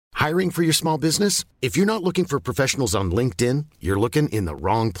Hiring for your small business? If you're not looking for professionals on LinkedIn, you're looking in the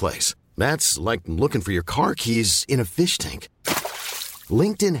wrong place. That's like looking for your car keys in a fish tank.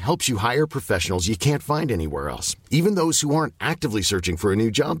 LinkedIn helps you hire professionals you can't find anywhere else, even those who aren't actively searching for a new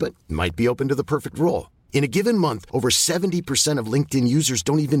job but might be open to the perfect role. In a given month, over 70% of LinkedIn users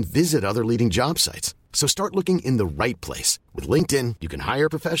don't even visit other leading job sites. So start looking in the right place. With LinkedIn, you can hire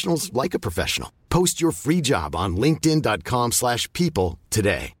professionals like a professional. Post your free job on linkedin.com/people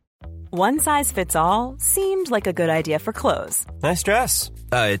today. One size fits all seemed like a good idea for clothes. Nice dress.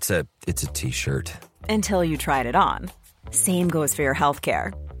 It's a t-shirt. Until you tried it on. Same goes for your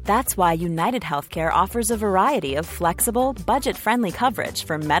healthcare. That's why United Healthcare offers a variety of flexible, budget-friendly coverage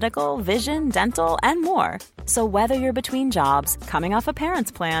for medical, vision, dental, and more. So whether you're between jobs, coming off a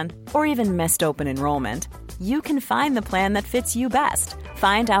parent's plan, or even missed open enrollment, you can find the plan that fits you best.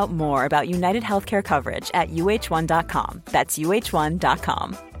 Find out more about United Healthcare coverage at uh1.com. That's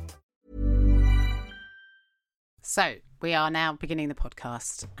uh1.com. So we are now beginning the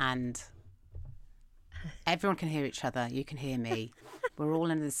podcast, and everyone can hear each other. You can hear me. We're all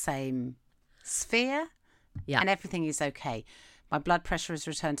in the same sphere, and everything is okay. My blood pressure has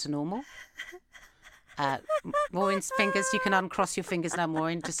returned to normal. Maureen's fingers, you can uncross your fingers now,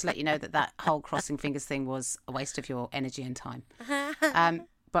 Maureen, just to let you know that whole crossing fingers thing was a waste of your energy and time.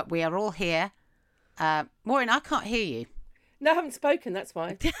 But we are all here. Maureen, I can't hear you. No, I haven't spoken, that's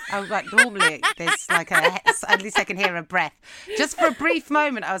why. Oh, right, normally there's like at least I can hear a breath. Just for a brief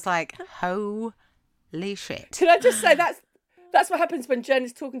moment, I was like, holy shit. Can I just say that's what happens when Jen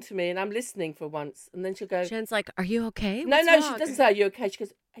is talking to me and I'm listening for once, and then she'll go, Jen's like, are you okay? No, she doesn't say, are you okay? She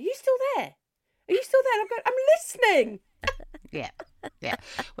goes, are you still there? Are you still there? And I'm going, I'm listening. Yeah.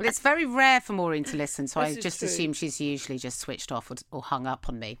 Well, it's very rare for Maureen to listen, so I just true. assume she's usually just switched off or hung up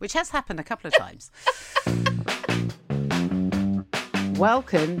on me, which has happened a couple of times.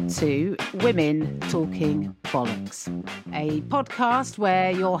 Welcome to Women Talking Bollocks, a podcast where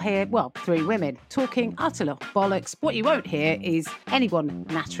you'll hear, three women talking utter bollocks. What you won't hear is anyone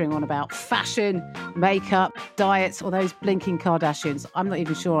nattering on about fashion, makeup, diets, or those blinking Kardashians. I'm not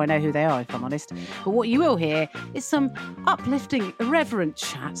even sure I know who they are, if I'm honest. But what you will hear is some uplifting, irreverent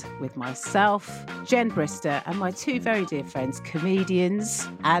chat with myself, Jen Brister, and my two very dear friends, comedians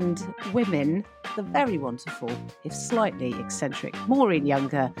and women, the very wonderful, if slightly eccentric, Maureen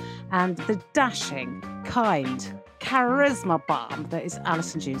Younger, and the dashing, kind, charisma bomb that is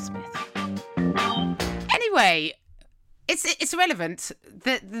Alison June Smith. Anyway, it's irrelevant.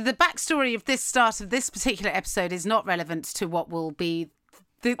 The backstory of this start of this particular episode is not relevant to what will be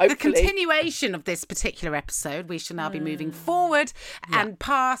the continuation of this particular episode. We shall now be moving forward and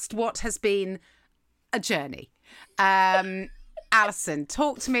past what has been a journey. Alison,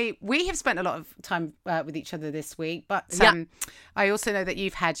 talk to me. We have spent a lot of time with each other this week, but I also know that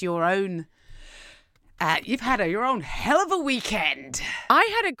you've had your own. You've had your own hell of a weekend. I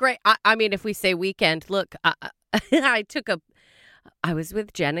had a great. I mean, if we say weekend, look, I was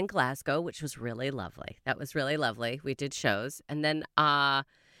with Jen in Glasgow, which was really lovely. That was really lovely. We did shows, and then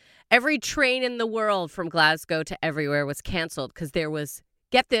every train in the world from Glasgow to everywhere was canceled because there was.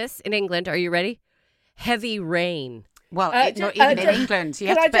 Get this, in England. Are you ready? Heavy rain. Well, not even in England. You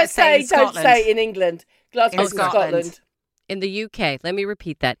have to just say in Scotland. Don't say in England. Glasgow, Scotland. In the UK. Let me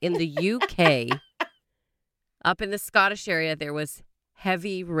repeat that. In the UK, up in the Scottish area, there was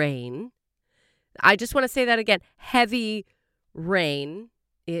heavy rain. I just want to say that again. Heavy rain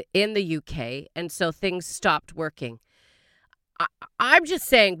in the UK. And so things stopped working. I'm just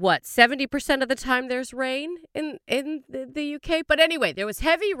saying, 70% of the time there's rain in the UK? But anyway, there was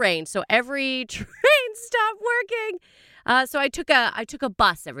heavy rain, so every train stopped working. So I took a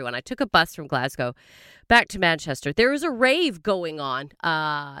bus, everyone. I took a bus from Glasgow back to Manchester. There was a rave going on.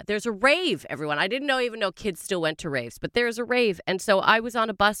 There's a rave, everyone. I didn't even know kids still went to raves, but there's a rave. And so I was on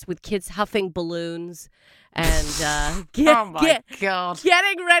a bus with kids huffing balloons and God.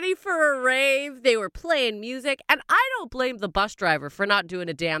 getting ready for a rave. They were playing music. And I don't blame the bus driver for not doing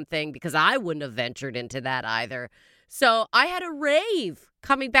a damn thing because I wouldn't have ventured into that either. So I had a rave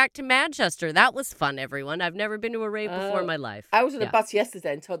coming back to Manchester. That was fun, everyone. I've never been to a rave before in my life. I was on a bus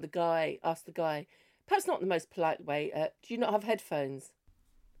yesterday and asked the guy, perhaps not in the most polite way, do you not have headphones?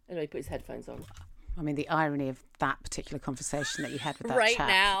 Anyway, he put his headphones on. I mean, the irony of that particular conversation that you had with that right chap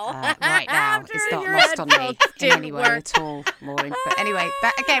now is not lost on me in any way at all, Maureen. But anyway,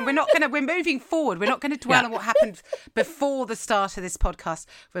 we're moving forward. We're not going to dwell on what happened before the start of this podcast.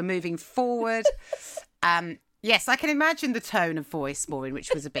 We're moving forward. Yes, I can imagine the tone of voice, Maureen,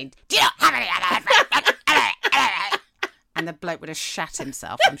 which was a big, do you not have any other headphones? And the bloke would have shat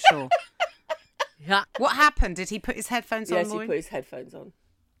himself, I'm sure. Yeah. What happened? Did he put his headphones on, Yes, Maureen? he put his headphones on.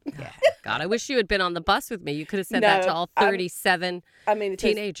 Yeah. God, I wish you had been on the bus with me. You could have said No, that to all 37 I mean,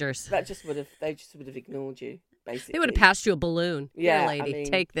 teenagers. they just would have ignored you. Basically, They would have passed you a balloon. Yeah, Here, lady, I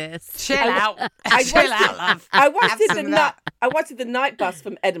mean- take this. Chill out. I Chill out, love. I Have wanted some of that. I wanted the night bus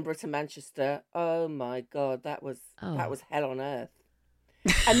from Edinburgh to Manchester. Oh my God, that was Oh. hell on earth.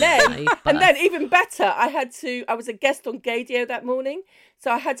 And then, even better, I was a guest on Gadio that morning,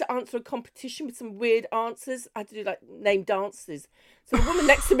 so I had to answer a competition with some weird answers. I had to do like name dances. So the woman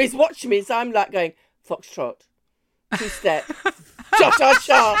next to me is watching me, so I'm like going Foxtrot, two-step,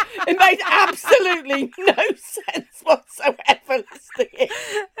 cha-cha-cha. It made absolutely no sense whatsoever. Listening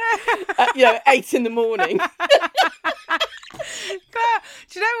at 8 in the morning. God,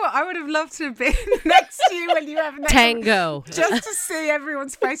 do you know what? I would have loved to have been next to you when you have next Tango. just to see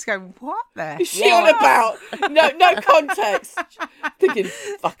everyone's face go, what the Is she on about? No context. Thinking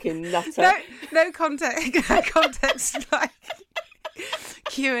fucking nutter. No context. No context. Like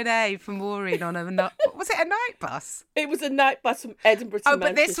Q&A for Maureen on was it a night bus? It was a night bus from Edinburgh to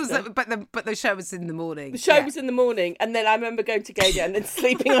but this was Manchester. but the show was in the morning. The show was in the morning, and then I remember going to Gadio and then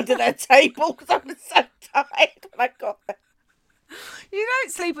sleeping under their table because I was so tired when I got there. You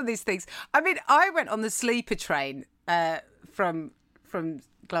don't sleep on these things. I mean, I went on the sleeper train from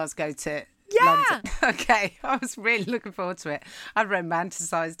Glasgow to London. Okay, I was really looking forward to it. I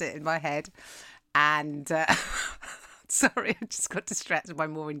romanticised it in my head, and sorry, I just got distracted by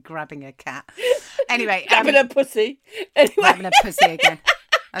Maureen grabbing a cat. Anyway, Grabbing a pussy. Anyway. Grabbing a pussy again,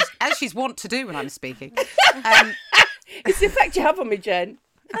 as she's wont to do when I'm speaking. It's the effect you have on me, Jen.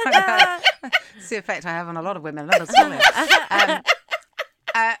 It's the effect I have on a lot of women. Let us tell it.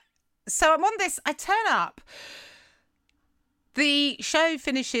 So I'm on this. I turn up. The show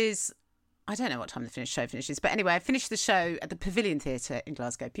finishes. I don't know what time the show finishes, but anyway, I finished the show at the Pavilion Theatre in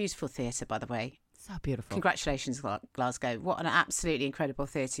Glasgow. Beautiful theatre, by the way. So beautiful. Congratulations, Glasgow. What an absolutely incredible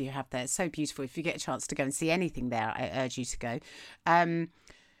theatre you have there. It's so beautiful. If you get a chance to go and see anything there, I urge you to go. And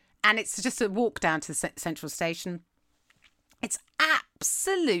it's just a walk down to the central station. It's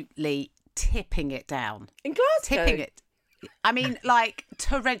absolutely tipping it down. In Glasgow? Tipping it. I mean, like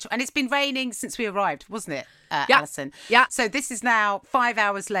torrential. And it's been raining since we arrived, wasn't it, Yeah. Alison? Yeah. So this is now 5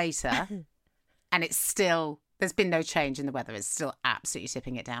 hours later, and it's still, there's been no change in the weather. It's still absolutely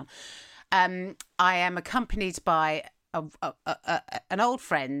tipping it down. I am accompanied by an old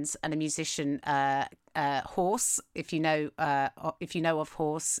friend and a musician, Horse. If you know of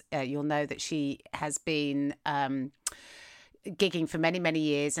Horse, you'll know that she has been gigging for many, many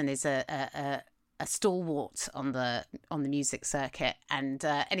years and is a stalwart on the music circuit. And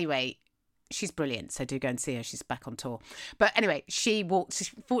anyway, she's brilliant. So do go and see her. She's back on tour. But anyway,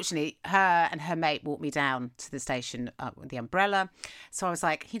 fortunately, her and her mate walked me down to the station with the umbrella. So I was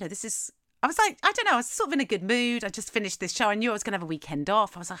like, I don't know, I was sort of in a good mood. I just finished this show. I knew I was going to have a weekend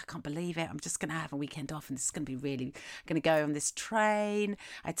off. I was like, I can't believe it. I'm just going to have a weekend off and this is going to be really going to go on this train.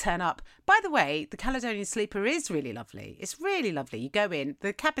 I turn up. By the way, the Caledonian Sleeper is really lovely. It's really lovely. You go in.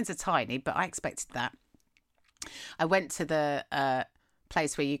 The cabins are tiny, but I expected that. I went to the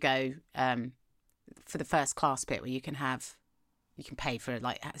place where you go for the first class bit where you can pay for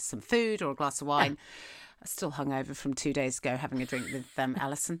like some food or a glass of wine. I still hungover from 2 days ago having a drink with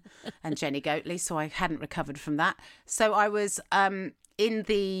Alison and Jenny Goatley, so I hadn't recovered from that. So I was in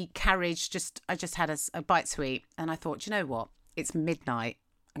the carriage, I just had a bite to eat, and I thought, you know what? It's midnight.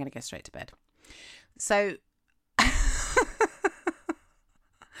 I'm going to go straight to bed. So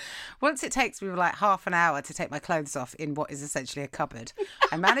once it takes me like half an hour to take my clothes off in what is essentially a cupboard,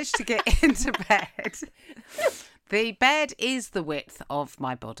 I managed to get into bed. The bed is the width of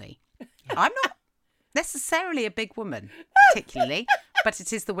my body. I'm not necessarily a big woman, particularly, but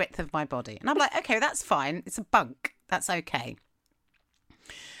it is the width of my body. And I'm like, okay, that's fine. It's a bunk. That's okay.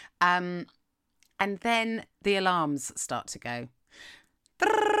 And then the alarms start to go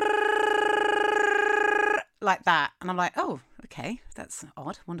like that. And I'm like, oh, okay, that's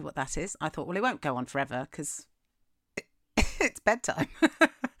odd. I wonder what that is. I thought, well, it won't go on forever because it's bedtime.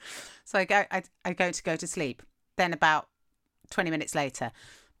 So I go to sleep. Then about 20 minutes later,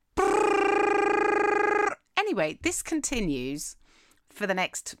 anyway, this continues for the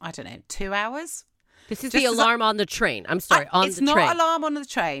next, 2 hours. This is the alarm on the train. I'm sorry, on the train. It's not alarm on the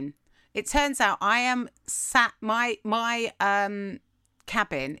train. It turns out I am sat, my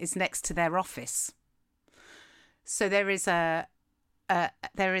cabin is next to their office. So there is a I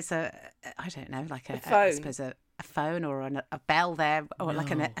don't know, like a phone. I suppose a phone or a bell there, or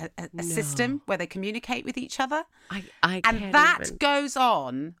like a system where they communicate with each other. I and can't that even. goes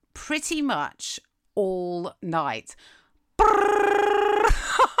on pretty much all night.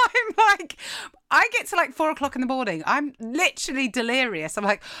 I'm like, I get to like 4 o'clock in the morning. I'm literally delirious. I'm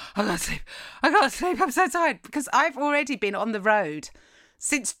like, I can't sleep. I'm so tired because I've already been on the road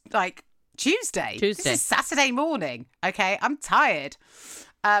since like Tuesday. This is Saturday morning. Okay, I'm tired.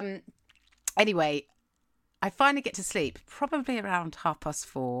 Anyway, I finally get to sleep probably around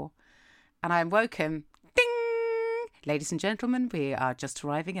 4:30, and I'm woken. Ding! Ladies and gentlemen, we are just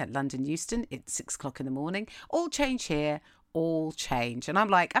arriving at London Euston. It's 6 o'clock in the morning. All change here. All change. And I'm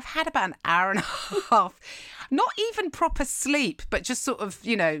like, I've had about an hour and a half, not even proper sleep, but just sort of,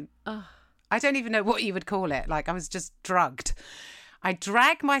 I don't even know what you would call it. Like I was just drugged. I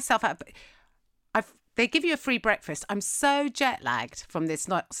drag myself out. They give you a free breakfast. I'm so jet lagged from this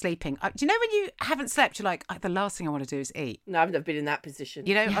not sleeping. Do you know when you haven't slept, you're like, the last thing I want to do is eat. No, I've never been in that position.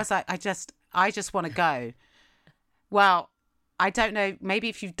 I was like, I just want to go. Well, I don't know. Maybe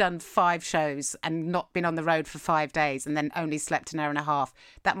if you've done 5 shows and not been on the road for 5 days and then only slept an hour and a half,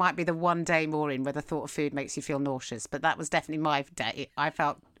 that might be the one day more in where the thought of food makes you feel nauseous. But that was definitely my day. I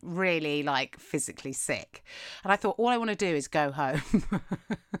felt really like physically sick. And I thought, all I want to do is go home.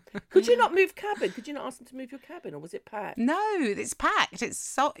 Could you not move cabin? Could you not ask them to move your cabin, or was it packed? No, it's packed. It's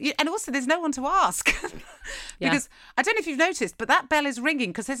so, and also there's no one to ask. Because I don't know if you've noticed, but that bell is ringing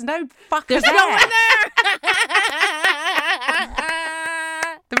because there's no fucker there. There's no one there.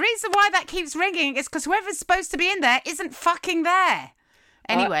 The reason why that keeps ringing is because whoever's supposed to be in there isn't fucking there.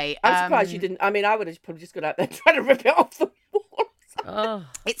 Anyway, I'm surprised you didn't. I mean, I would have probably just got out there trying to rip it off the wall. Oh.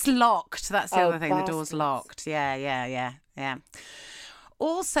 It's locked. That's the other thing. Bastards. The door's locked. Yeah.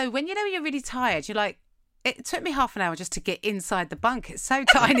 Also, when you're really tired, you're like, it took me half an hour just to get inside the bunk. It's so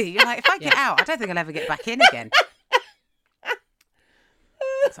tiny. You're like, if I get out, I don't think I'll ever get back in again.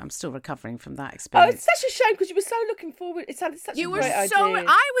 So I'm still recovering from that experience. It's such a shame because you were so looking forward. It sounded such a great idea.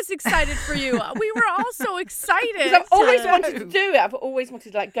 I was excited for you. We were all so excited. I've always wanted to do it. I've always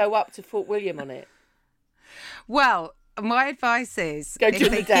wanted to like go up to Fort William on it. Well, my advice is go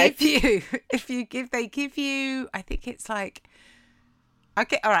during the day. They give you, I think it's like,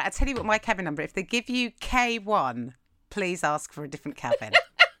 okay, all right, I'll tell you what my cabin number. If they give you K1, please ask for a different cabin.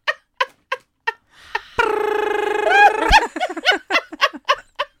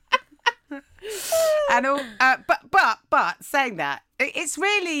 And all, but saying that, it's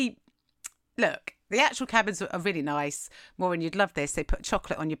really, look, the actual cabins are really nice. Maureen, you'd love this. They put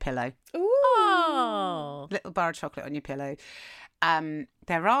chocolate on your pillow. Ooh. Oh. Little bar of chocolate on your pillow.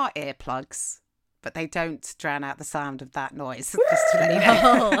 There are earplugs, but they don't drown out the sound of that noise. Just to let you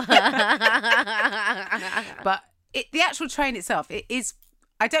know. But the actual train itself, it is.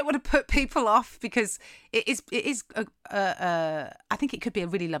 I don't want to put people off because it is. I think it could be a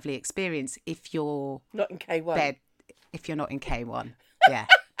really lovely experience if you're not in K1. If you're not in K1, yeah.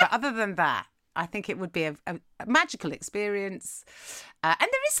 But other than that, I think it would be a magical experience, and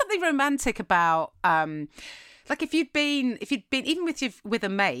there is something romantic about. Like if you'd been even with a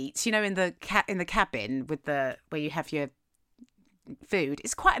mate, in the cabin where you have your food,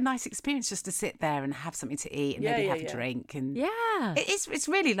 it's quite a nice experience just to sit there and have something to eat and maybe have a drink, and it's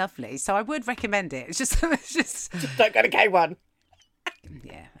really lovely. So I would recommend it. It's just just don't go to K1.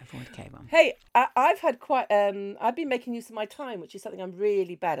 Yeah, avoid K1. Hey, I've had I've been making use of my time, which is something I'm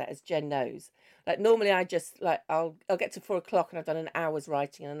really bad at, as Jen knows. Like normally I just I'll get to 4 o'clock and I've done an hour's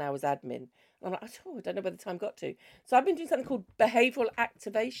writing and an hour's admin. And I'm like, I don't know where the time got to. So I've been doing something called behavioural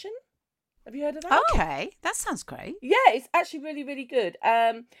activation. Have you heard of that? Okay, that sounds great. Yeah, it's actually really, really good.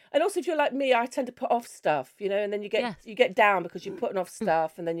 And also, if you're like me, I tend to put off stuff, and then you get down because you're putting off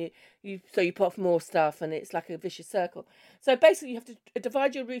stuff, and then you put off more stuff, and it's like a vicious circle. So basically, you have to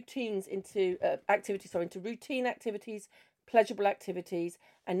divide your routines into into routine activities, pleasurable activities,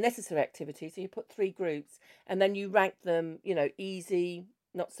 and necessary activities. So you put 3 groups, and then you rank them, easy,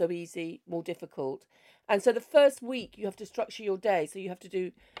 not so easy, more difficult. And so the first week you have to structure your day. So you have to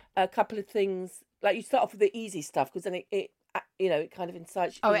do a couple of things. Like you start off with the easy stuff because then it kind of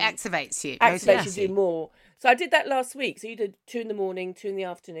incites you. Oh, it activates you. Activates you to do more. So I did that last week. So you did 2 in the morning, 2 in the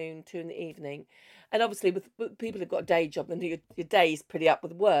afternoon, 2 in the evening. And obviously with people who've got a day job, then your day is pretty up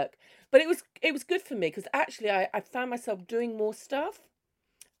with work. But it was good for me because actually I found myself doing more stuff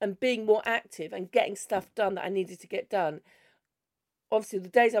and being more active and getting stuff done that I needed to get done. Obviously, the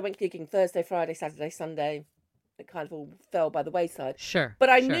days I went gigging, Thursday, Friday, Saturday, Sunday, it kind of all fell by the wayside. Sure. But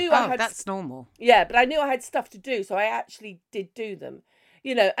I knew I had... that's normal. Yeah, but I knew I had stuff to do, so I actually did do them.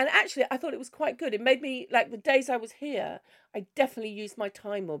 And actually I thought it was quite good. It made me, like the days I was here, I definitely used my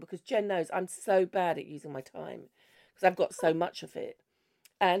time more because Jen knows I'm so bad at using my time because I've got so much of it.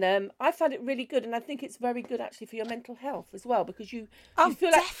 And I found it really good, and I think it's very good actually for your mental health as well because you feel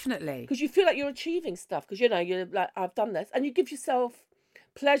like, definitely, because you feel like you're achieving stuff because you're like, I've done this, and you give yourself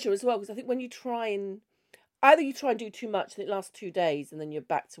pleasure as well, because I think when you try and do too much and it lasts 2 days and then you're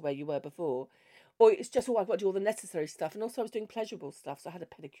back to where you were before, or it's just, I've got to do all the necessary stuff. And also I was doing pleasurable stuff, so I had a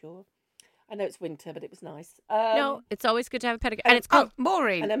pedicure. I know it's winter, but it was nice. No, it's always good to have a pedicure. And it's called...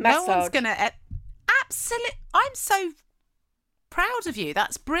 Maureen, and a no one's massage. going to... Absolutely. I'm so proud of you.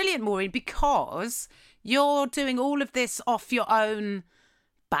 That's brilliant, Maureen, because you're doing all of this off your own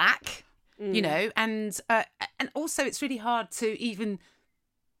back, you know, and also it's really hard to even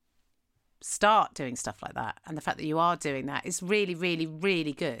start doing stuff like that. And the fact that you are doing that is really, really,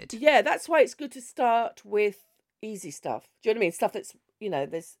 really good. Yeah, that's why it's good to start with easy stuff. Do you know what I mean? Stuff that's,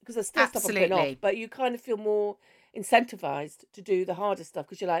 because there's still stuff I'm putting off, but you kind of feel more incentivized to do the harder stuff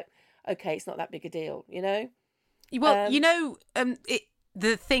because you're like, okay, it's not that big a deal, you know? Well,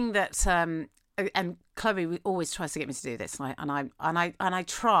 the thing that and Chloe always tries to get me to do this, and I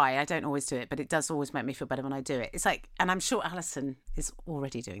try. I don't always do it, but it does always make me feel better when I do it. It's like, and I'm sure Alison is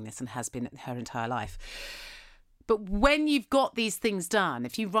already doing this and has been her entire life. But when you've got these things done,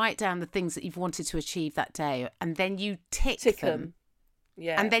 if you write down the things that you've wanted to achieve that day, and then you tick them,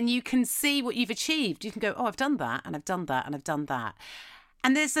 yeah, and then you can see what you've achieved. You can go, oh, I've done that, and I've done that, and I've done that.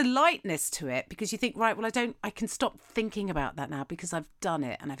 And there's a lightness to it because you think, right, well, I can stop thinking about that now because I've done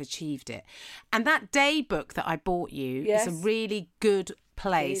it and I've achieved it. And that day book that I bought you is a really good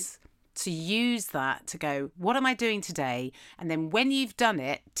place to use that to go, what am I doing today? And then when you've done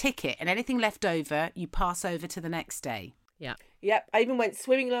it, tick it. And anything left over, you pass over to the next day. Yeah. Yep. I even went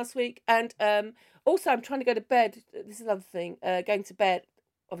swimming last week. And also I'm trying to go to bed. This is another thing. Going to bed,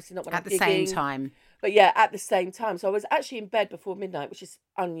 obviously not when I'm gigging. At the same time. But yeah, at the same time. So I was actually in bed before midnight, which is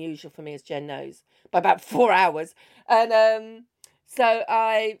unusual for me, as Jen knows, by about 4 hours. And so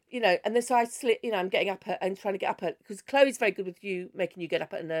I, and then so I slip, I'm getting up and trying to get up because Chloe's very good with making you get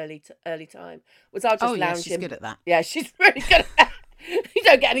up at an early time. Was I'll just lounge she's good at that. Yeah, she's really good at that. You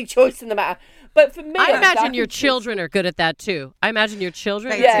don't get any choice in the matter. But for me, I imagine your children are good at that too. I imagine your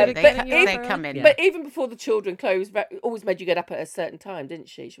children. They come in. But even before the children, Chloe always made you get up at a certain time, didn't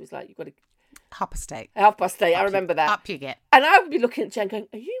she? She was like, you've got to. 8:30. 8:30, I remember that. Up you get. And I would be looking at Jen going,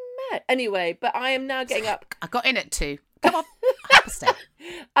 are you mad? Anyway, but I am now getting up. I got in at 2. Come on, 8:30.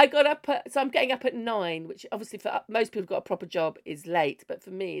 I got up so I'm getting up at 9, which obviously for most people who've got a proper job is late, but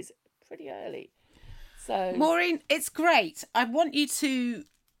for me is pretty early. So Maureen, it's great. I want you to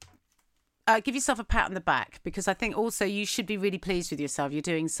give yourself a pat on the back because I think also you should be really pleased with yourself. You're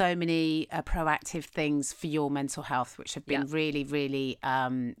doing so many proactive things for your mental health, which have been really, really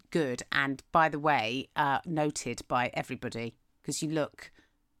good. And by the way, noted by everybody because you look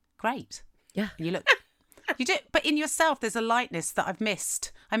great. Yeah, you look. You do, but in yourself, there's a lightness that I've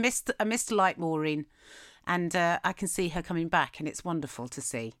missed. I missed light, Maureen. And I can see her coming back, and it's wonderful to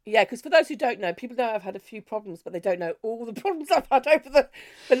see. Yeah, because for those who don't know, people know I've had a few problems, but they don't know all the problems I've had over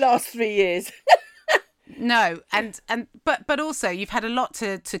the last 3 years. No, but also you've had a lot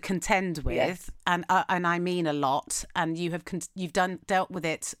to contend with, and I mean a lot, and you've dealt with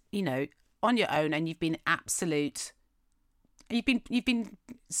it, on your own, and you've been absolute. You've been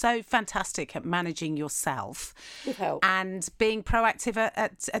so fantastic at managing yourself with help and being proactive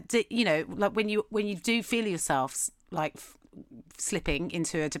at like when you do feel yourself like slipping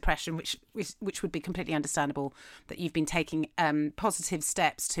into a depression, which would be completely understandable, that you've been taking positive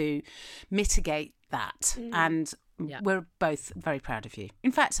steps to mitigate that, and we're both very proud of you.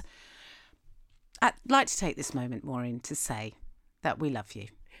 In fact, I'd like to take this moment, Maureen, to say that we love you.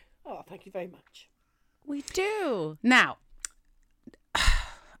 Oh, thank you very much. We do. Now,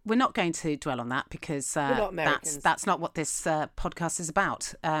 we're not going to dwell on that because that's not what this podcast is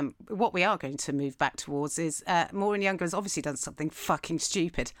about. What we are going to move back towards is Maureen Younger has obviously done something fucking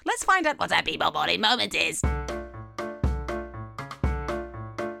stupid. Let's find out what her people body moment is.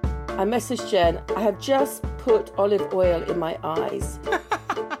 I messaged Jen, I have just put olive oil in my eyes. I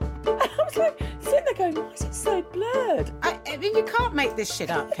was like, sitting there going, why is it so blurred? I mean, you can't make this shit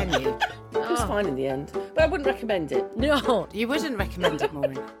up, can you? It was fine in the end, but I wouldn't recommend it. No, you wouldn't recommend it,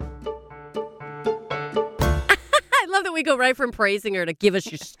 Maureen. I love that we go right from praising her to give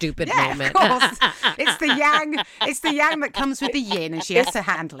us your stupid moment. Of course. It's the yang that comes with the yin, and she has to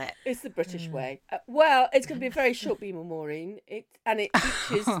handle it. It's the British way. Well, it's going to be a very short beamer, Maureen. It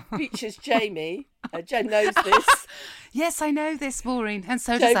features Jamie. Jen knows this. Yes, I know this, Maureen, and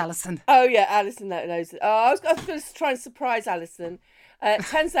so does Alison. Oh yeah, Alison knows it. Oh, I was going to try and surprise Alison. It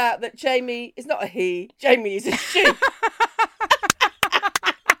turns out that Jamie is not a he. Jamie is a she.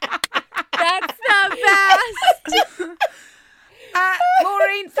 That's the best.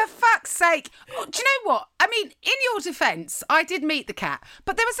 Maureen, for fuck's sake. Oh, do you know what? I mean, in your defence, I did meet the cat,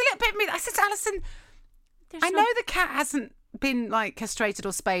 but there was a little bit of me. I said to Alison, I know the cat hasn't been like castrated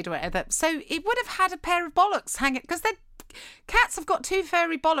or spayed or whatever, so it would have had a pair of bollocks hanging, because cats have got 2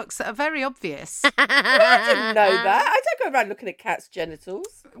 furry bollocks that are very obvious. Well, I didn't know that. I don't go around looking at cats'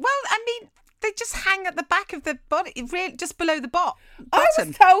 genitals. Well, I mean, they just hang at the back of the body, just below the bottom. I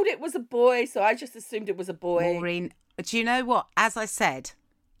was told it was a boy, so I just assumed it was a boy. Maureen, do you know what? As I said,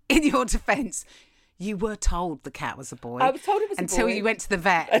 in your defence, you were told the cat was a boy. I was told it was a boy. Until you went to the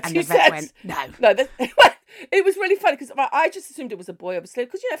vet, and the vet went, no. No, it was really funny, because I just assumed it was a boy, obviously.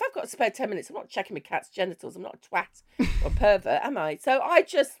 Because, if I've got a spare 10 minutes, I'm not checking my cat's genitals. I'm not a twat or a pervert, am I? So I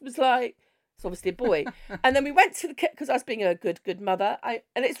just was like, it's obviously a boy. And then we went to the cat, because I was being a good mother. And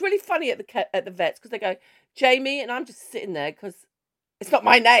it's really funny at the vets, because they go, Jamie, and I'm just sitting there, because it's not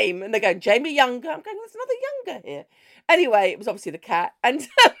my name. And they go, Jamie Younger. I'm going, there's another Younger here. Anyway, it was obviously the cat. And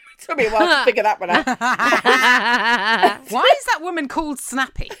it took me a while to figure that one out. Why is that woman called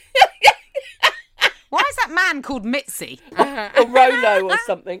Snappy? Why is that man called Mitzi? Or Rolo or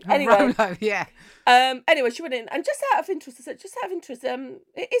something. Anyway. Rolo, yeah. Anyway, she went in, and just out of interest, I said,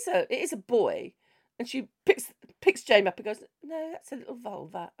 it is a boy. And she picks Jamie up and goes, no, that's a little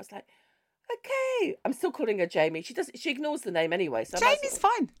vulva. I was like, okay. I'm still calling her Jamie. She ignores the name anyway. So Jamie's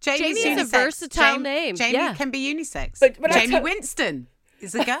fine. Jamie's a versatile name. Jamie can be unisex. But Jamie Winston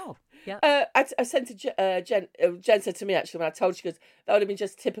is a girl. Yeah. I sent to Jen. Jen said to me, actually, when I told her, she goes, that would have been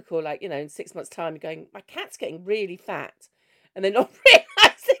just typical, like, in 6 months' time, you're going, my cat's getting really fat. And then not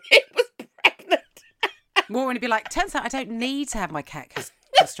realising it was pregnant. Maureen would be like, turns out I don't need to have my cat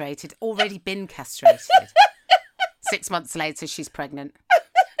castrated. Already been castrated. 6 months later, she's pregnant.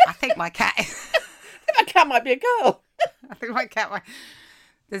 I think my cat might be a girl. I think my cat might.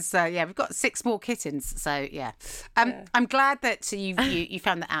 There's we've got 6 more kittens, so yeah. I'm glad that you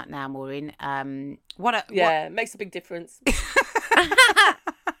found that out now, Maureen. It makes a big difference.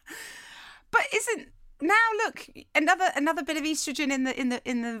 But isn't now look another bit of estrogen in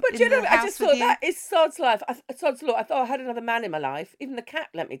the But in I just thought that is sod's life. Sod's law. I thought I had another man in my life. Even the cat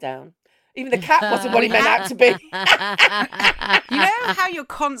let me down. Even the cat wasn't what he meant out to be. You know how you're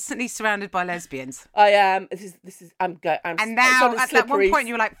constantly surrounded by lesbians? I am. I'm and now at that one point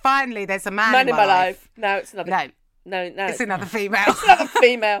you were like, finally, there's a man in my life. Now it's another. No, it's another female. It's another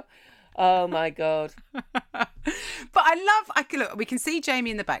female. Oh my God. But look, we can see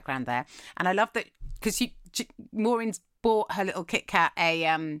Jamie in the background there, and I love that because Maureen's bought her little Kit Kat a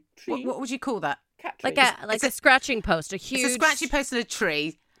what would you call that? Cat tree. Like a scratching post, It's a scratching post on a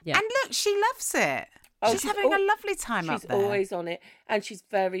tree. Yeah. And look, she loves it. She's having a lovely time up there. She's always on it, and she's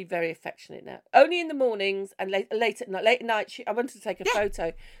very, very affectionate now. Only in the mornings and late at night. I wanted to take a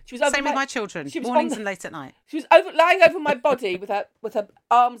photo. She was same with my children. Mornings and late at night. She was lying over my body with her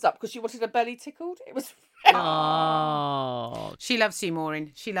arms up because she wanted her belly tickled. It was. Oh, she loves you,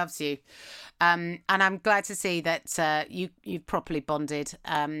 Maureen. She loves you, and I'm glad to see that you've properly bonded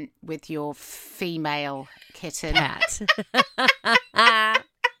with your female kitten. Cat.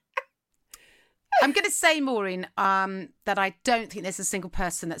 I'm going to say, Maureen, that I don't think there's a single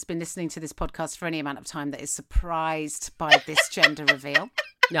person that's been listening to this podcast for any amount of time that is surprised by this gender reveal.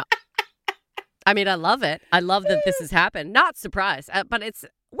 No. I mean, I love it. I love that this has happened. Not surprised, but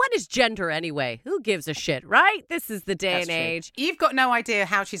what is gender anyway? Who gives a shit, right? This is the day and age. You've got no idea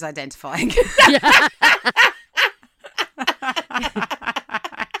how she's identifying.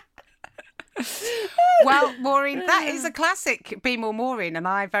 Well, Maureen, that is a classic Be More Maureen, and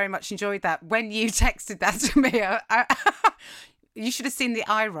I very much enjoyed that. When you texted that to me, you should have seen the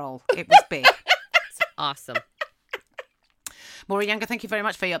eye roll. It was big. It's awesome. Maureen Younger, thank you very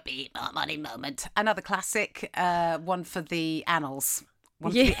much for your Be More Maureen moment. Another classic, one for the annals.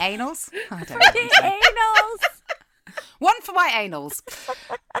 One for the anals? I don't know. The anals. One for my anals.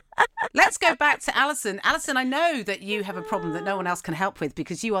 Let's go back to Alison. Alison, I know that you have a problem that no one else can help with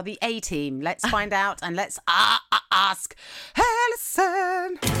because you are the A team. Let's find out and let's ask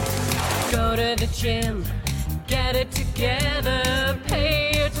Alison. Go to the gym, get it together,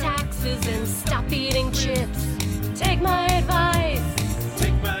 pay your taxes and stop eating chips. Take my advice.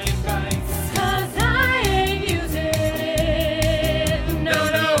 Take my advice. 'Cause I ain't using it.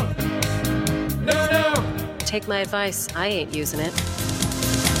 No. Take my advice. I ain't using it.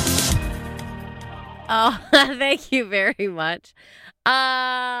 Oh, thank you very much.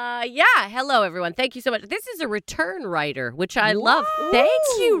 Hello, everyone. Thank you so much. This is a return writer, which I love. Thank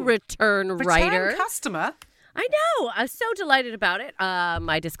you, return writer. Return customer. I know. I'm so delighted about it.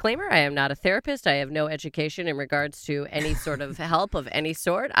 My disclaimer, I am not a therapist. I have no education in regards to any sort of help of any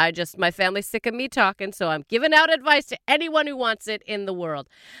sort. My family's sick of me talking, so I'm giving out advice to anyone who wants it in the world.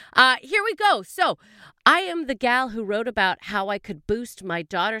 Here we go. So I am the gal who wrote about how I could boost my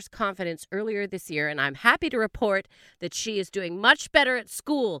daughter's confidence earlier this year, and I'm happy to report that she is doing much better at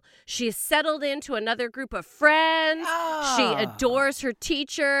school. She is settled into another group of friends. Oh. She adores her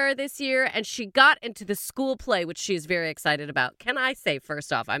teacher this year, and she got into the school play, which she is very excited about. Can I say,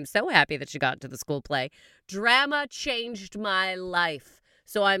 first off, I'm so happy that she got into the school play. Drama changed my life.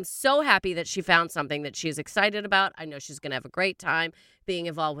 So I'm so happy that she found something that she is excited about. I know she's going to have a great time. Being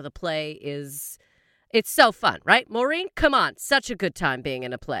involved with a play it's so fun, right? Maureen, come on. Such a good time being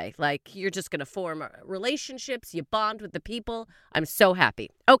in a play. Like, you're just going to form relationships. You bond with the people. I'm so happy.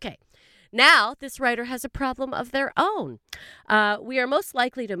 Okay. Now, this writer has a problem of their own. We are most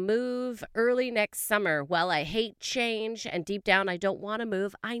likely to move early next summer. While I hate change and deep down I don't want to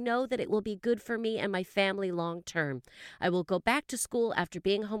move, I know that it will be good for me and my family long term. I will go back to school after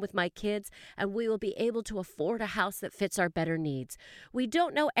being home with my kids, and we will be able to afford a house that fits our better needs. We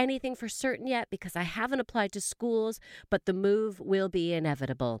don't know anything for certain yet because I haven't applied to schools, but the move will be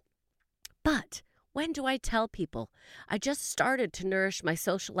inevitable. But when do I tell people? I just started to nourish my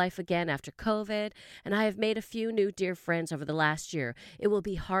social life again after COVID, and I have made a few new dear friends over the last year. It will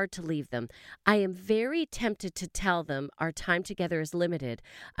be hard to leave them. I am very tempted to tell them our time together is limited.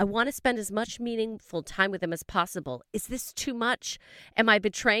 I want to spend as much meaningful time with them as possible. Is this too much? Am I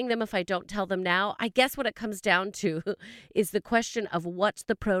betraying them if I don't tell them now? I guess what it comes down to is the question of what's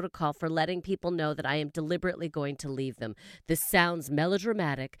the protocol for letting people know that I am deliberately going to leave them. This sounds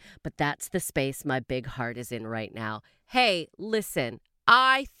melodramatic, but that's the space my big heart is in right now. Hey, listen,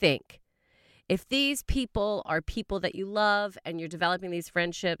 I think if these people are people that you love and you're developing these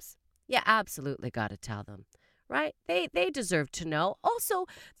friendships, you absolutely got to tell them, right? They deserve to know. Also,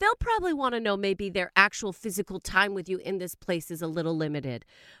 they'll probably want to know maybe their actual physical time with you in this place is a little limited.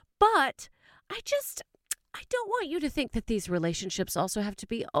 But I don't want you to think that these relationships also have to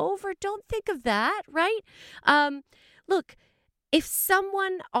be over. Don't think of that, right? Look, if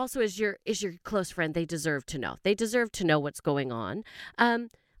someone also is your close friend, they deserve to know. They deserve to know what's going on.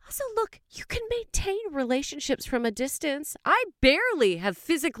 Also, look, you can maintain relationships from a distance. I barely have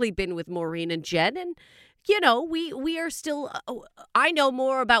physically been with Maureen and Jen, and we are still, I know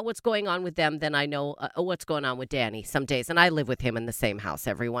more about what's going on with them than I know what's going on with Danny some days. And I live with him in the same house,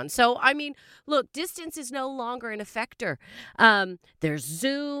 everyone. So, I mean, look, distance is no longer an effector. There's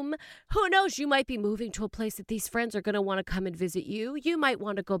Zoom. Who knows? You might be moving to a place that these friends are going to want to come and visit you. You might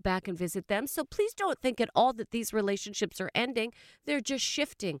want to go back and visit them. So please don't think at all that these relationships are ending. They're just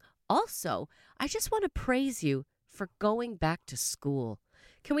shifting. Also, I just want to praise you for going back to school.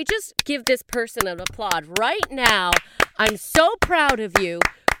 Can we just give this person an applaud right now? I'm so proud of you.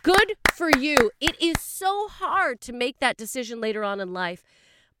 Good for you. It is so hard to make that decision later on in life.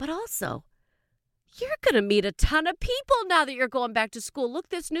 But also, you're going to meet a ton of people now that you're going back to school. Look,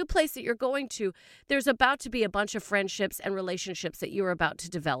 this new place that you're going to, there's about to be a bunch of friendships and relationships that you're about to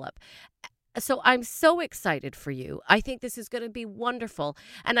develop. So I'm so excited for you. I think this is going to be wonderful.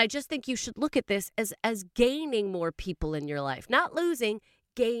 And I just think you should look at this as gaining more people in your life, not losing,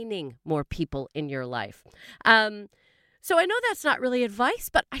 gaining more people in your life. So I know that's not really advice,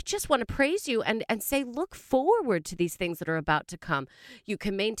 but I just want to praise you and say, look forward to these things that are about to come. You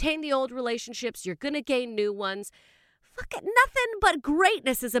can maintain the old relationships. You're going to gain new ones. Look at nothing but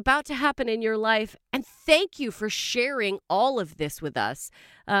greatness is about to happen in your life. And thank you for sharing all of this with us.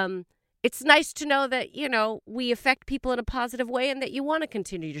 It's nice to know that, we affect people in a positive way and that you want to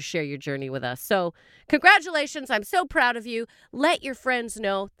continue to share your journey with us. So congratulations. I'm so proud of you. Let your friends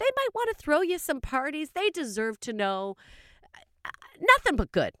know. They might want to throw you some parties. They deserve to know. Nothing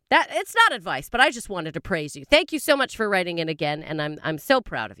but good. It's not advice, but I just wanted to praise you. Thank you so much for writing in again, and I'm so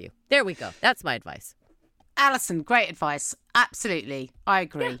proud of you. There we go. That's my advice. Alison, great advice. Absolutely. I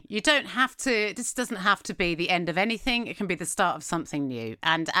agree. Yeah. You don't have to, this doesn't have to be the end of anything. It can be the start of something new.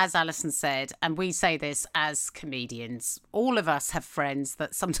 And as Alison said, and we say this as comedians, all of us have friends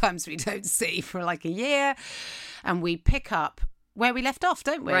that sometimes we don't see for like a year, and we pick up where we left off,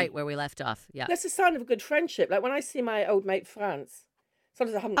 don't we? Right, where we left off. Yeah. That's a sign of a good friendship. Like when I see my old mate France,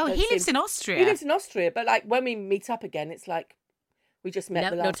 sometimes I haven't. Oh, he lives in Austria. He lives in Austria, but like when we meet up again, it's like we just met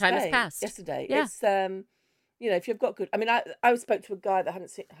the last no time day, has passed. Yesterday. Yeah. It's if you've got good. I mean, I spoke to a guy that I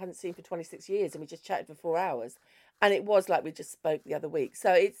hadn't seen for 26 years, and we just chatted for 4 hours, and it was like we just spoke the other week.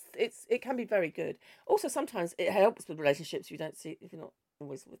 So it can be very good. Also, sometimes it helps with relationships if you're not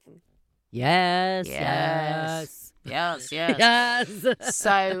always with them. Yes.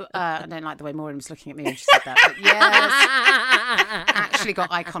 So I don't like the way Maureen was looking at me when she said that. But yes, actually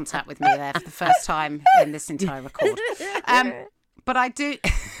got eye contact with me there for the first time in this entire record. But I do,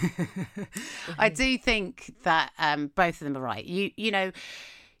 I do think that both of them are right.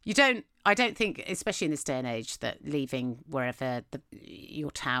 I don't think, especially in this day and age, that leaving wherever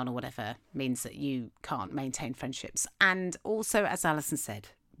your town or whatever means that you can't maintain friendships. And also, as Alison said,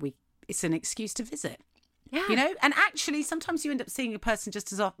 it's an excuse to visit. Yeah. And actually sometimes you end up seeing a person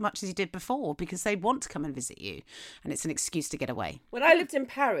just as much as you did before because they want to come and visit you, and it's an excuse to get away. When I lived in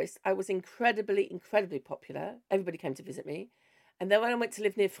Paris, I was incredibly, incredibly popular. Everybody came to visit me. And then when I went to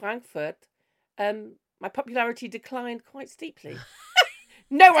live near Frankfurt, my popularity declined quite steeply.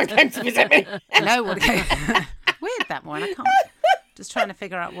 No one came to visit me. No one came. Weird, that one. I can't. Just trying to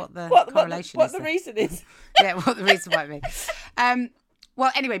figure out what the correlation is. What the reason is. Yeah, what the reason might be. Well,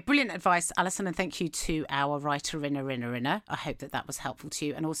 anyway, brilliant advice, Alison, and thank you to our writer, Inner. I hope that was helpful to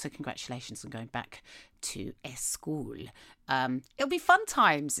you, and also congratulations on going back to school. It'll be fun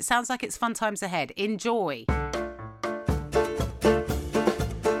times. It sounds like it's fun times ahead. Enjoy.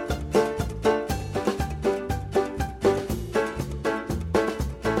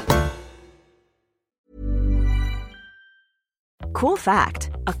 Cool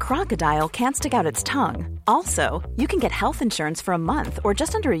fact, a crocodile can't stick out its tongue. Also, you can get health insurance for a month or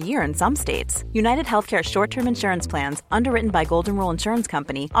just under a year in some states. United Healthcare short-term insurance plans, underwritten by Golden Rule Insurance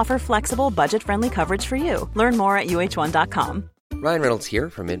Company, offer flexible, budget-friendly coverage for you. Learn more at uh1.com. Ryan Reynolds here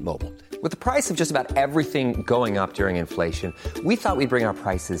from Mint Mobile. With the price of just about everything going up during inflation, we thought we'd bring our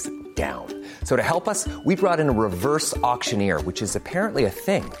prices down. So to help us, we brought in a reverse auctioneer, which is apparently a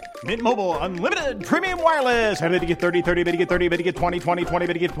thing. Mint Mobile Unlimited Premium Wireless. How to get 30, 30, bit to get 30, bit to get 20, 20, 20,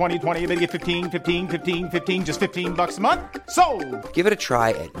 bit to get 20, 20, bit to get 15, 15, 15, 15, just $15 a month? Sold! Give it a try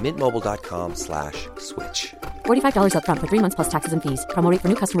at mintmobile.com/switch. $45 up front for 3 months plus taxes and fees. Promo rate for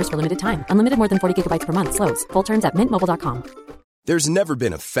new customers for limited time. Unlimited more than 40 gigabytes per month. Slows full terms at mintmobile.com. There's never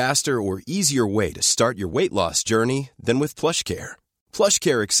been a faster or easier way to start your weight loss journey than with PlushCare.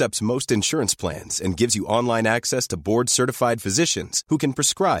 PlushCare accepts most insurance plans and gives you online access to board-certified physicians who can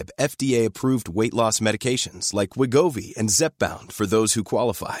prescribe FDA-approved weight loss medications like Wegovy and Zepbound for those who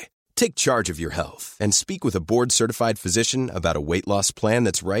qualify. Take charge of your health and speak with a board-certified physician about a weight loss plan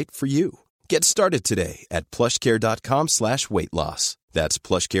that's right for you. Get started today at plushcare.com/weight loss. That's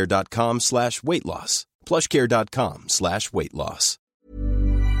plushcare.com/weight loss. plushcare.com/weight loss.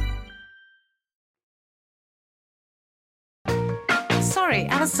 Sorry,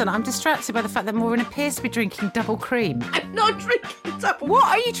 Alison, I'm distracted by the fact that Maureen appears to be drinking double cream. I'm not drinking double. What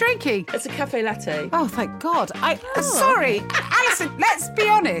are you drinking? It's a cafe latte. Oh, thank God. Sorry, Alison, let's be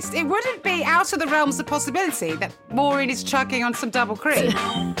honest. It wouldn't be out of the realms of possibility that Maureen is chugging on some double cream.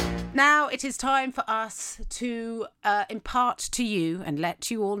 Now it is time for us to impart to you and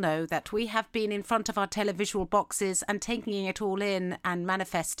let you all know that we have been in front of our televisual boxes and taking it all in and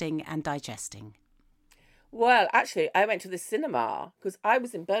manifesting and digesting. Well, actually, I went to the cinema because I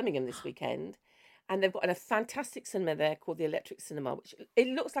was in Birmingham this weekend, and they've got a fantastic cinema there called the Electric Cinema, which it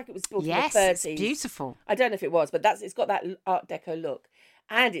looks like it was built in the 30s. Yes, it's beautiful. I don't know if it was, but it's got that Art Deco look,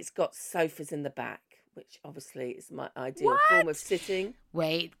 and it's got sofas in the back, which obviously is my ideal form of sitting.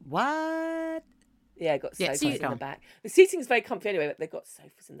 Wait, what? Yeah, got sofas in the back. The seating is very comfy anyway, but they've got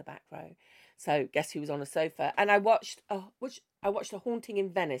sofas in the back row. So guess who was on a sofa? And I watched A Haunting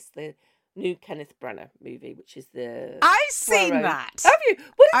in Venice, the new Kenneth Branagh movie, which is the... I've seen that. Have you?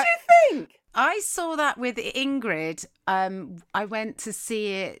 What did you think? I saw that with Ingrid. I went to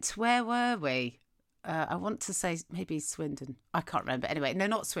see it. Where were we? I want to say maybe Swindon. I can't remember. Anyway, no,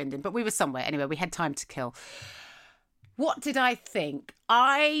 not Swindon, but we were somewhere. Anyway, we had time to kill. What did I think?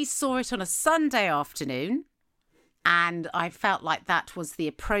 I saw it on a Sunday afternoon, and I felt like that was the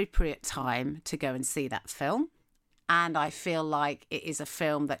appropriate time to go and see that film. And I feel like it is a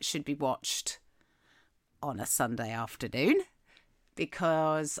film that should be watched on a Sunday afternoon,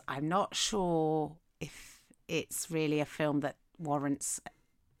 because I'm not sure if it's really a film that warrants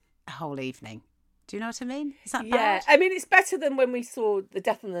a whole evening. Do you know what I mean? Is that bad? I mean, it's better than when we saw The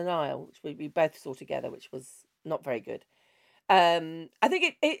Death on the Nile, which we both saw together, which was not very good. I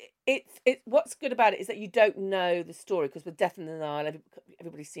think it what's good about it is that you don't know the story, because with Death on the Nile,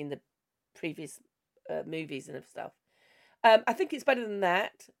 everybody's seen the previous movies and stuff. I think it's better than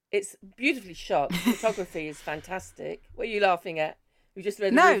that. It's beautifully shot. The photography is fantastic. What are you laughing at? You just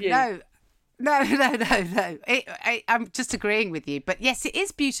read the review. No. I'm just agreeing with you. But yes, it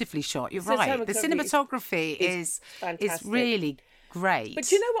is beautifully shot. You're right. The cinematography is really great. But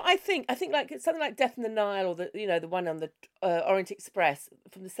do you know what I think? I think like something like Death in the Nile, or the one on the Orient Express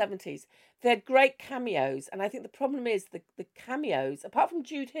from the 70s. They're great cameos, and I think the problem is the cameos. Apart from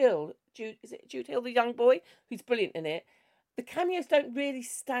Jude Hill, is it Jude Hill, the young boy who's brilliant in it? The cameos don't really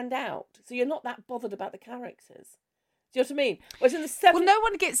stand out, so you're not that bothered about the characters. Do you know what I mean? Whereas in the 70s, well, no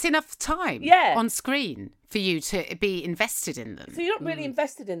one gets enough time on screen for you to be invested in them. So you're not really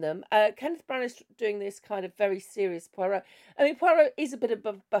invested in them. Kenneth Branagh is doing this kind of very serious Poirot. I mean, Poirot is a bit of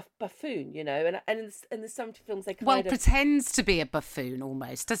a buffoon, and in the 70 films they kind of pretends to be a buffoon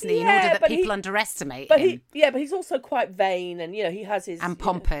almost, doesn't he? In order that people underestimate him. But he's also quite vain, and he has his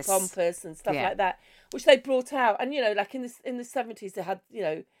pompous, pompous and stuff like that, which they brought out. And like in the 70s they had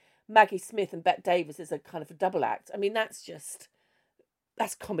Maggie Smith and Bette Davis as a kind of a double act. I mean, that's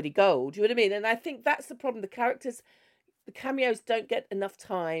comedy gold. You know what I mean? And I think that's the problem. The cameos don't get enough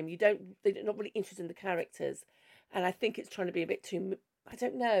time. They're not really interested in the characters. And I think it's trying to be a bit too, I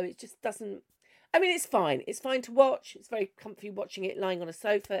don't know. It just doesn't, I mean, it's fine. It's fine to watch. It's very comfy watching it lying on a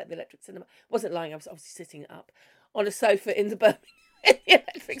sofa at the Electric Cinema. I wasn't lying. I was obviously sitting up on a sofa in the Birmingham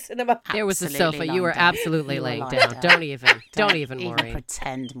Electric Cinema. There was a sofa. You were absolutely laying down. Don't even, Maureen.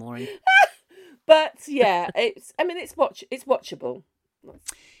 Pretend, Maureen. But yeah, it's watchable.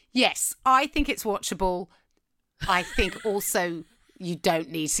 Yes, I think it's watchable. I think also you don't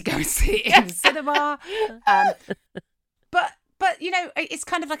need to go and see it in the cinema. But it's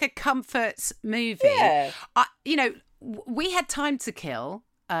kind of like a comfort movie. Yeah. We had time to kill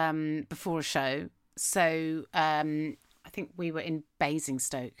before a show, so I think we were in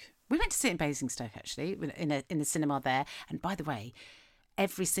Basingstoke. We went to see it in Basingstoke, actually, in the cinema there. And by the way,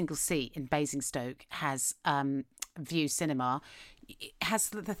 every single seat in Basingstoke has View Cinema. It has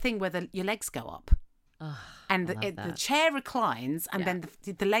the thing where your legs go up. Oh, and the chair reclines, and then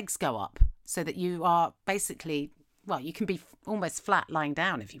the legs go up, so that you are basically, you can be almost flat lying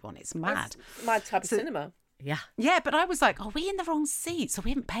down if you want. It's mad. That's my type of cinema. Yeah. Yeah, but I was like, are we in the wrong seat? So we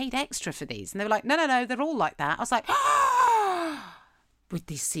haven't paid extra for these. And they were like, no, they're all like that. I was like, with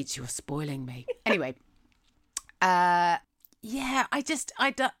these seats, you're spoiling me. Anyway, I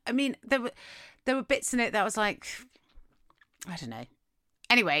mean, there were bits in it that was like, I don't know.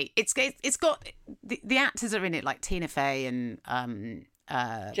 Anyway, it's got, the actors are in it, like Tina Fey and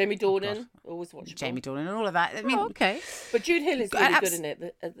Jamie Dornan, always watchable. Jamie Dornan and all of that. I mean, okay. But Jude Hill is really good in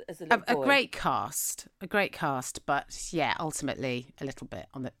it as a little boy. A great cast, but yeah, ultimately a little bit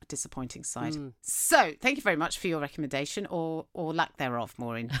on the disappointing side. So, thank you very much for your recommendation, or lack thereof,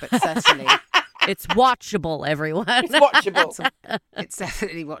 Maureen, but certainly... It's watchable, everyone. It's watchable. It's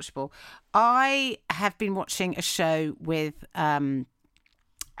definitely watchable. I have been watching a show with...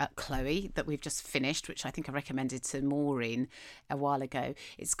 Chloe that we've just finished, which I think I recommended to Maureen a while ago.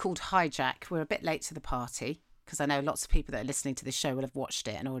 It's called Hijack. We're a bit late to the party because I know lots of people that are listening to this show will have watched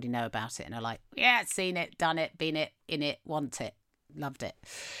it and already know about it and are like, yeah, seen it, done it, been it, in it, want it, loved it.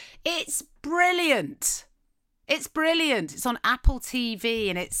 It's brilliant. It's brilliant. It's on Apple TV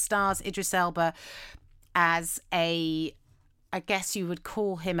and it stars Idris Elba as I guess you would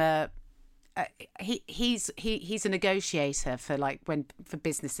call him he's a negotiator for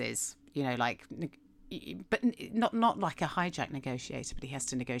businesses, but not like a hijack negotiator, but he has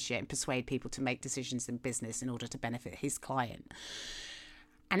to negotiate and persuade people to make decisions in business in order to benefit his client.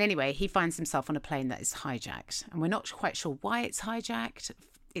 And anyway, he finds himself on a plane that is hijacked, and we're not quite sure why it's hijacked.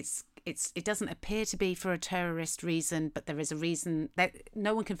 It doesn't appear to be for a terrorist reason, but there is a reason that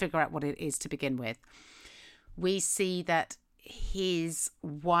no one can figure out what it is to begin with. We see that his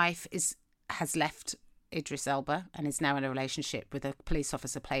wife has left Idris Elba and is now in a relationship with a police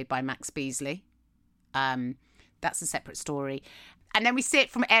officer played by Max Beasley. That's a separate story. And then we see it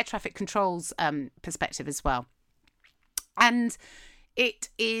from air traffic control's perspective as well. And it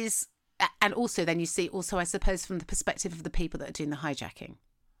is, and also then you see also, I suppose, from the perspective of the people that are doing the hijacking.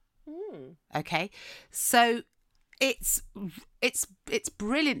 Okay. So it's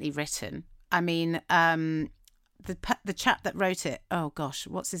brilliantly written. I mean, the chap that wrote it, oh gosh,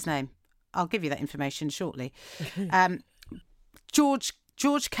 what's his name? I'll give you that information shortly.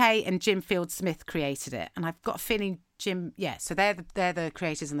 George Kay and Jim Field Smith created it, and I've got a feeling so they're the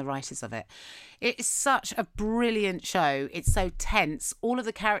creators and the writers of it. It is such a brilliant show. It's so tense. All of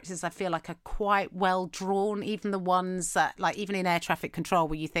the characters I feel like are quite well drawn, even the ones that, like, even in air traffic control,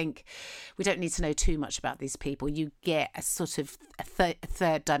 where you think we don't need to know too much about these people, you get a sort of a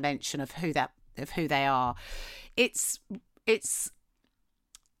third dimension of who they are. It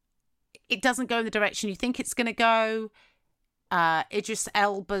doesn't go in the direction you think it's going to go. Idris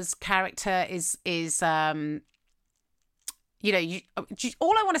Elba's character is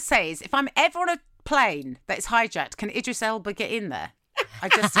all I want to say is, if I'm ever on a plane that is hijacked, can Idris Elba get in there?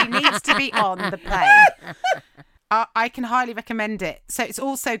 He needs to be on the plane. I can highly recommend it. So it's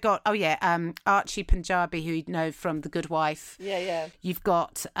also got, Archie Punjabi, who you know from The Good Wife. Yeah. You've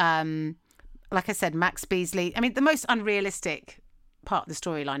got, like I said, Max Beasley. I mean, the most unrealistic part of the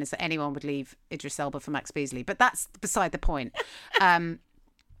storyline is that anyone would leave Idris Elba for Max Beasley, but that's beside the point. And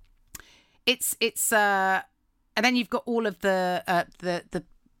then you've got all of the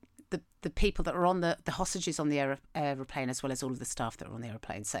people that are on the hostages on the aeroplane, as well as all of the staff that are on the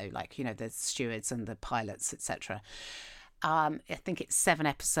aeroplane. So, like, you know, the stewards and the pilots, etc. I think it's 7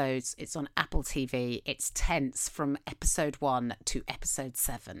 episodes. It's on Apple TV. It's tense from episode 1 to episode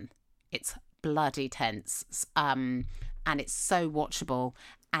 7. It's bloody tense. And it's so watchable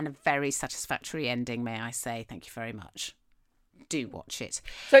and a very satisfactory ending, may I say. Thank you very much. Do watch it.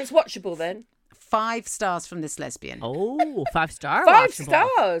 So it's watchable then? 5 stars from this lesbian. Oh, 5 star. 5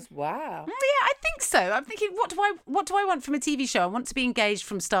 stars. Wow. Yeah, I think so. I'm thinking, what do I want from a TV show? I want to be engaged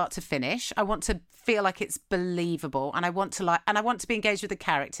from start to finish. I want to feel like it's believable, and I want to be engaged with the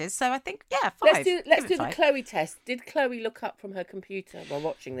characters. So I think, 5. Let's do the Chloe test. Did Chloe look up from her computer while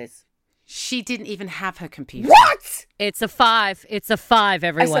watching this? She didn't even have her computer. What? It's a 5. It's a 5,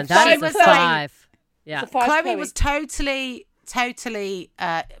 everyone. That is a 5. Yeah. Chloe was totally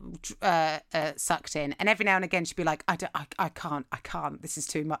sucked in, and every now and again she'd be like, I can't, this is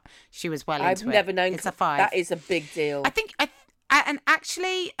too much. She was well into it. I've never known. It's a 5. That is a big deal. I think I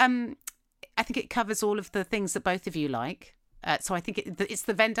think it covers all of the things that both of you like, so I think it's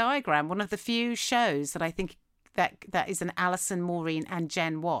the Venn diagram, one of the few shows that I think that is an Alison, Maureen and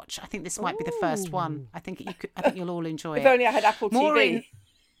Jen watch. I think this might be the first one. I think you'll all enjoy it. If only I had Apple TV.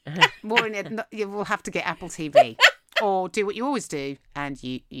 Maureen, you will have to get Apple TV. Or do what you always do and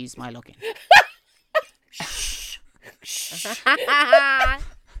you use my login.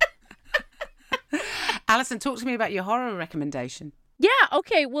 Alison, talk to me about your horror recommendation. Yeah,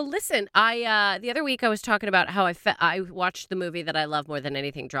 okay. Well, listen, I the other week I was talking about how I watched the movie that I love more than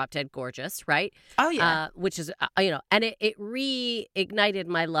anything, Drop Dead Gorgeous, right? Oh, yeah. Which is, and it reignited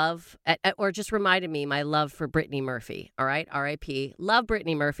my love, or just reminded me my love for Brittany Murphy, all right? R.I.P. Love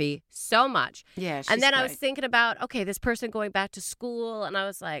Brittany Murphy so much. Yeah, she's And then great. I was thinking about, okay, this person going back to school, and I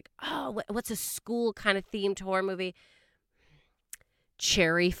was like, oh, what's a school kind of themed horror movie?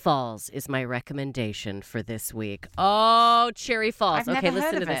 Cherry Falls is my recommendation for this week. Oh, Cherry Falls. I've okay, never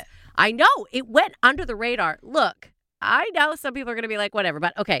listen heard to of this. it. I know it went under the radar. Look, I know some people are going to be like, whatever,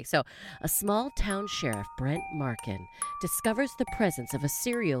 but okay. So a small town sheriff, Brent Markin, discovers the presence of a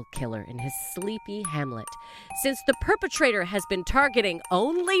serial killer in his sleepy hamlet. Since the perpetrator has been targeting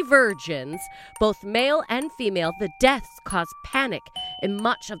only virgins, both male and female, the deaths cause panic in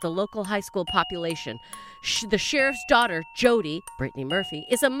much of the local high school population. The sheriff's daughter, Jody, Brittany Murphy,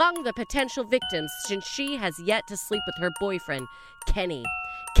 is among the potential victims since she has yet to sleep with her boyfriend, Kenny.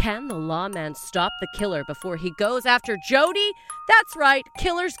 Can the lawman stop the killer before he goes after Jody? That's right,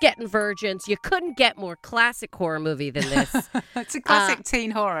 killer's getting virgins. You couldn't get more classic horror movie than this. It's a classic teen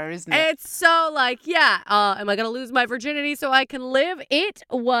horror, isn't it? It's so like, am I going to lose my virginity so I can live? It's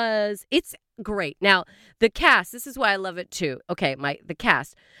great. Now, the cast, this is why I love it too. Okay, the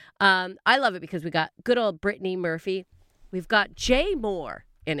cast. I love it because we got good old Brittany Murphy. We've got Jay Moore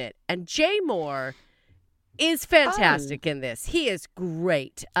in it. And Jay Moore is fantastic in this. He is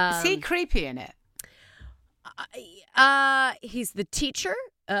great. Is he creepy in it? He's the teacher.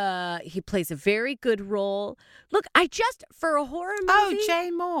 He plays a very good role. Look, for a horror movie. Oh,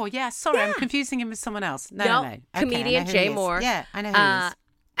 Jay Moore. Yeah, sorry, I'm confusing him with someone else. No. Okay, comedian Jay Moore. Yeah, I know who he is.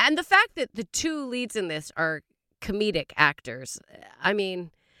 And the fact that the 2 leads in this are comedic actors, I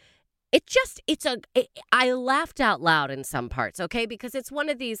mean, I laughed out loud in some parts, okay? Because it's one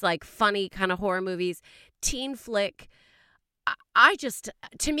of these like funny kind of horror movies, teen flick.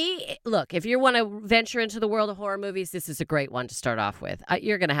 To me, look, if you want to venture into the world of horror movies, this is a great one to start off with.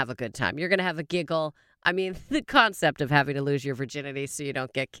 You're going to have a good time. You're going to have a giggle. I mean, the concept of having to lose your virginity so you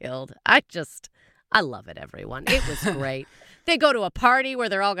don't get killed. I love it, everyone. It was great. They go to a party where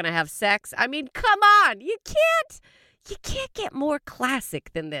they're all going to have sex. I mean, come on. You can't get more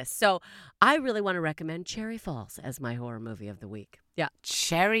classic than this. So I really want to recommend Cherry Falls as my horror movie of the week. Yeah.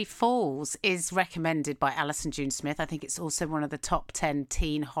 Cherry Falls is recommended by Alison June Smith. I think it's also one of the top 10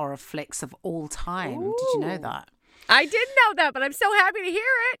 teen horror flicks of all time. Ooh. Did you know that? I didn't know that, but I'm so happy to hear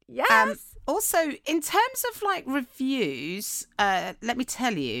it. Yes. Also, in terms of like reviews, let me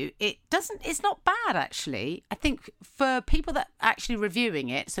tell you, it's not bad actually. I think for people that are actually reviewing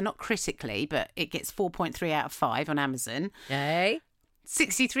it, so not critically, but it gets 4.3 out of 5 on Amazon. Okay.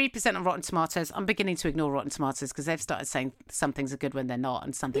 63% on Rotten Tomatoes. I'm beginning to ignore Rotten Tomatoes because they've started saying some things are good when they're not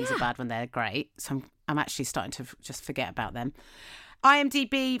and some things are bad when they're great. So I'm actually starting to just forget about them.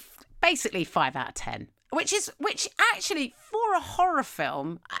 IMDb, basically 5 out of 10, which actually for a horror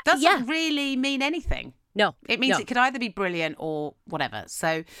film doesn't really mean anything. No, it means it could either be brilliant or whatever.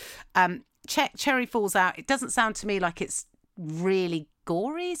 So, Cherry Falls Out. It doesn't sound to me like it's really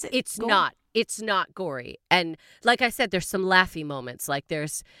gory. Is it? It's gory? not. It's not gory. And like I said, there's some laughy moments. Like there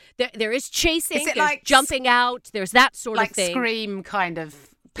is chasing, Is it there's like jumping out, there's that sort of thing. Like Scream kind of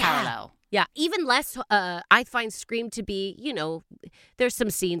parallel. Yeah, even less, I find Scream to be, there's some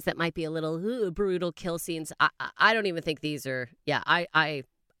scenes that might be a little brutal kill scenes. I don't even think these are, I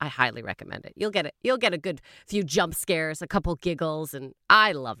highly recommend it. You'll get a good few jump scares, a couple giggles, and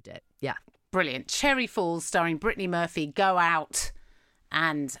I loved it. Yeah. Brilliant. Cherry Falls starring Brittany Murphy. Go out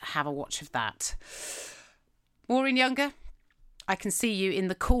and have a watch of that. Maureen Younger, I can see you in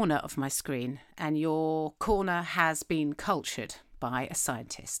the corner of my screen, and your corner has been cultured by a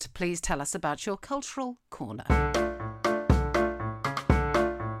scientist. Please tell us about your cultural corner.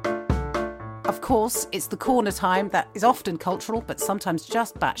 Of course, it's the corner time that is often cultural, but sometimes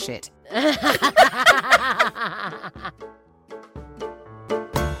just batshit.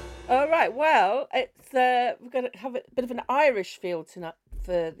 All right, well, it's we're going to have a bit of an Irish feel tonight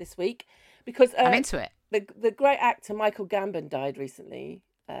for this week because I'm into it. The great actor Michael Gambon died recently.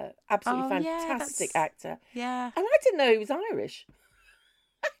 Absolutely fantastic actor. Yeah. And I didn't know he was Irish.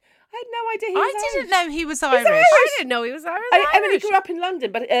 I had no idea he was Irish. I didn't know he was Irish. I didn't know he was Irish. I mean, he grew up in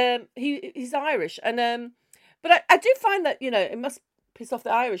London, but he's Irish. And but I do find that, it must piss off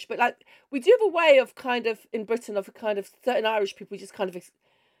the Irish, but like we do have a way of kind of in Britain of kind of certain Irish people we just kind of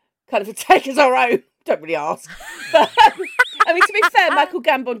take as our own. Don't really ask. But I mean, to be fair, Michael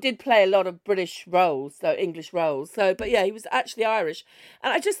Gambon did play a lot of British roles, so English roles. So, but yeah, he was actually Irish.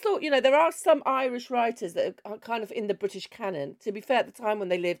 And I just thought, there are some Irish writers that are kind of in the British canon. To be fair, at the time when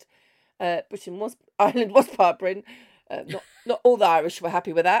they lived, Ireland was part of Britain. Not all the Irish were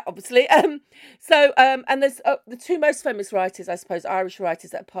happy with that, obviously. And there's the two most famous writers, I suppose, Irish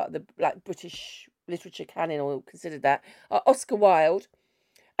writers that are part of the British literature canon or considered that, are Oscar Wilde.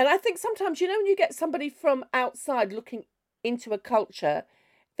 And I think sometimes, when you get somebody from outside looking into a culture,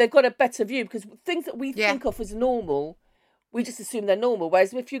 they've got a better view because things that we think of as normal, we just assume they're normal.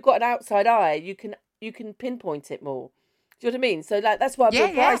 Whereas if you've got an outside eye, you can pinpoint it more. Do you know what I mean? So that's why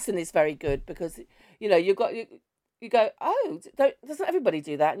Bill Bryson is very good because, you go, oh, doesn't everybody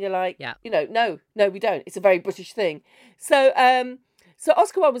do that? And you're like, no, we don't. It's a very British thing. So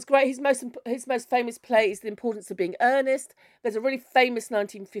Oscar Wilde was great. His most famous play is The Importance of Being Earnest. There's a really famous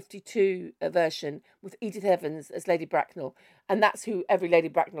 1952 version with Edith Evans as Lady Bracknell, and that's who every Lady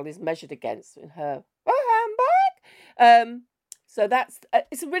Bracknell is measured against in her handbag. So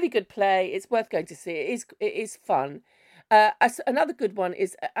it's a really good play. It's worth going to see. It is fun. Another good one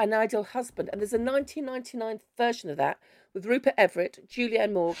is An Ideal Husband, and there's a 1999 version of that with Rupert Everett,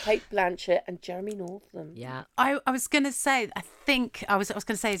 Julianne Moore, Cate Blanchett, and Jeremy Northam. Yeah, I was going to say, I was going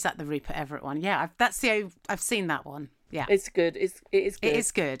to say, is that the Rupert Everett one? Yeah, I've seen that one. Yeah, it's good. It is good. It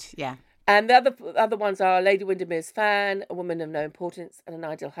is good. Yeah. And the other ones are Lady Windermere's Fan, A Woman of No Importance, and An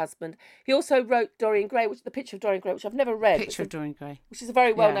Ideal Husband. He also wrote Dorian Gray, The Picture of Dorian Gray, which I've never read. Picture of Dorian Gray, which is a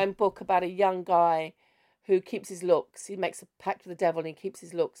very well-known book about a young guy who keeps his looks. He makes a pact with the devil and he keeps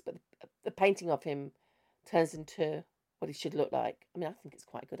his looks, but the painting of him turns into what he should look like. I mean, I think it's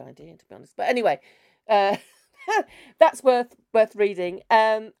quite a good idea, to be honest. But anyway, that's worth reading.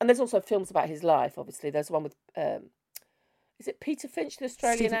 And there's also films about his life, obviously. There's one with, is it Peter Finch, the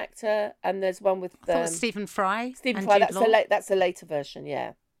Australian actor? And there's one with... Stephen Fry. Stephen Fry, that's a later version,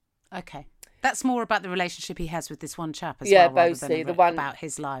 yeah. Okay. That's more about the relationship he has with this one chap as well. Yeah, Bosie, the one... about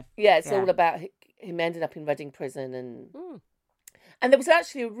his life. Yeah, it's all about him ended up in Reading Prison and... And there was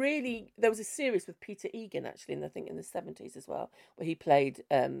actually there was a series with Peter Egan actually, in the 70s as well, where he played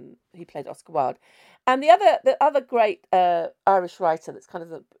Oscar Wilde. And the other great Irish writer that's kind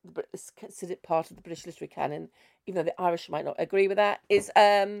of is considered part of the British literary canon, even though the Irish might not agree with that, is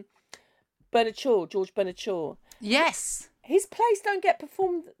George Bernard Shaw. Yes. His plays don't get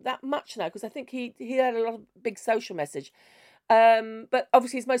performed that much now because I think he had a lot of big social message. But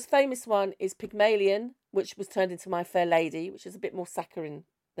obviously his most famous one is Pygmalion, which was turned into My Fair Lady, which is a bit more saccharine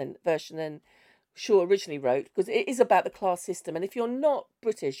version than Shaw originally wrote, because it is about the class system. And if you're not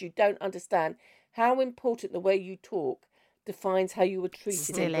British, you don't understand how important the way you talk defines how you were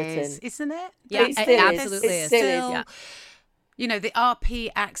treated in Britain. Isn't it? Yeah, it still absolutely is. It still is. Yeah. The RP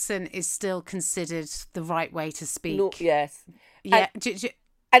accent is still considered the right way to speak. Yes. Yeah.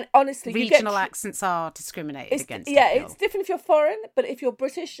 And honestly, regional accents are discriminated against. Yeah, it's different if you're foreign, but if you're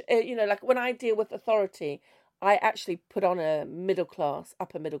British, like when I deal with authority, I actually put on a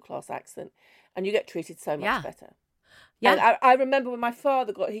upper middle class accent, and you get treated so much better. Yeah. And I remember when my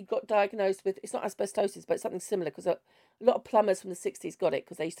father got diagnosed with, it's not asbestosis, but something similar, because a lot of plumbers from the 60s got it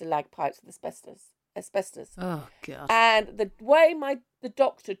because they used to lag pipes with asbestos. Oh, God. And the way the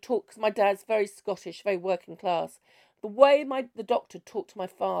doctor talked, because my dad's very Scottish, very working class, the way the doctor talked to my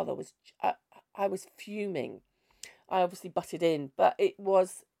father was, I was fuming. I obviously butted in, but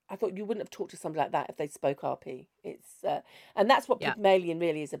I thought you wouldn't have talked to somebody like that if they spoke RP. And that's what Pygmalion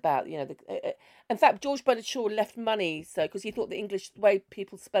really is about. In fact, George Bernard Shaw left money because he thought the way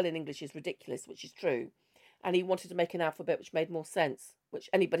people spell in English is ridiculous, which is true, and he wanted to make an alphabet which made more sense, which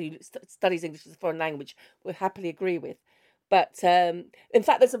anybody who studies English as a foreign language will happily agree with. But in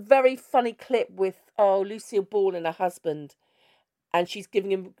fact, there's a very funny clip with Lucille Ball and her husband, and she's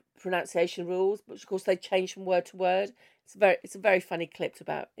giving him pronunciation rules, but of course they change from word to word. It's a very funny clip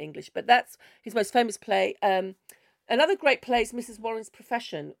about English, but that's his most famous play. Another great play is Mrs. Warren's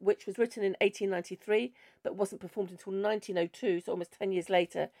Profession, which was written in 1893, but wasn't performed until 1902, so almost 10 years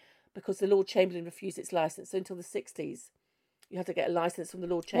later, because the Lord Chamberlain refused its license. So until the 60s, you had to get a license from the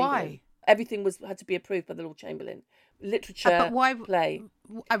Lord Chamberlain. Why? Everything had to be approved by the Lord Chamberlain. Literature, play.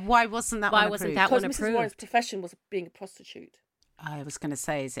 Why wasn't that one approved? Because Mrs. Warren's Profession was being a prostitute. I was going to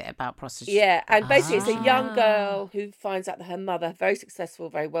say, is it about prostitution? Yeah, and basically it's a young girl who finds out that her mother, very successful,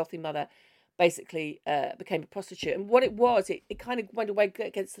 very wealthy mother, basically became a prostitute. And what it was, it kind of went away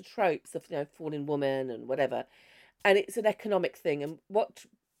against the tropes of, fallen woman and whatever. And it's an economic thing. And what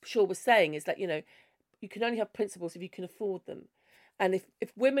Shaw was saying is that, you can only have principles if you can afford them. And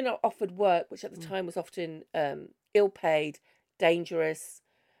if women are offered work, which at the time was often ill-paid, dangerous,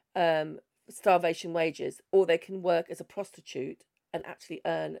 starvation wages, or they can work as a prostitute and actually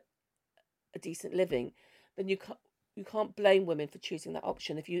earn a decent living, then you can't blame women for choosing that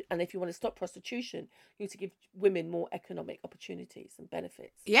option. If you want to stop prostitution, you need to give women more economic opportunities and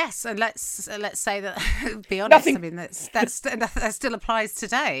benefits. Yes, and let's say that. Be honest, I mean that still applies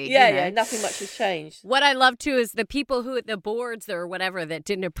today. Yeah, nothing much has changed. What I love too is the people who at the boards or whatever that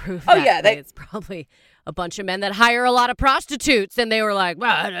didn't approve. It's probably a bunch of men that hire a lot of prostitutes, and they were like,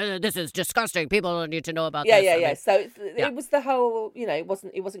 well, this is disgusting. People don't need to know about this. Yeah. So it was the whole, it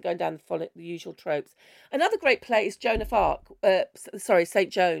wasn't going down the usual tropes. Another great play is Joan of Arc, St.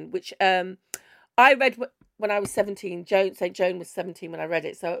 Joan, which I read when I was 17. St. Joan was 17 when I read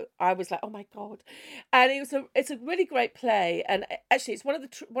it, so I was like, oh my God. And it's a really great play, and actually it's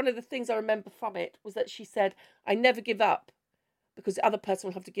one of the things I remember from it was that she said, I never give up, because the other person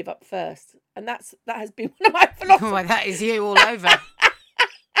will have to give up first. And that has been one of my philosophies. Oh, that is you all over.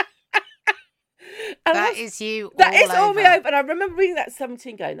 That is all me over. And I remember reading that at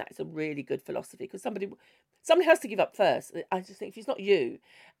 17 going, that is a really good philosophy, because somebody has to give up first. I just think if it's not you.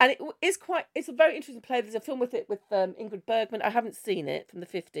 And it's a very interesting play. There's a film with Ingrid Bergman. I haven't seen it, from the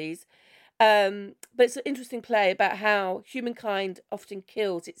 50s. But it's an interesting play about how humankind often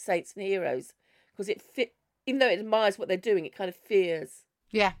kills its saints and heroes, because even though it admires what they're doing, it kind of fears.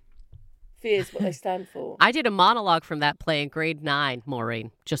 Yeah. Fears what they stand for. I did a monologue from that play in grade 9,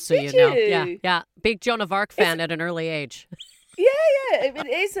 Maureen, just so you know. Yeah. Big Joan of Arc fan at an early age. Yeah.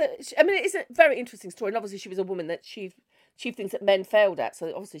 It is a very interesting story. And obviously she was a woman that achieved things that men failed at.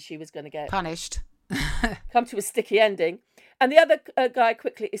 So obviously she was going to get punished. Come to a sticky ending. And the other guy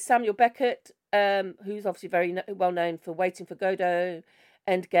quickly is Samuel Beckett, who's obviously very well known for Waiting for Godot,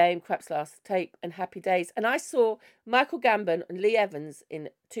 Endgame, Crap's Last Tape, and Happy Days. And I saw Michael Gambon and Lee Evans in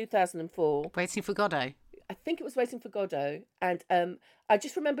 2004. Waiting for Godot. I think it was Waiting for Godot. And I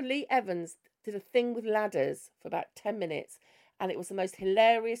just remember Lee Evans did a thing with ladders for about 10 minutes. And it was the most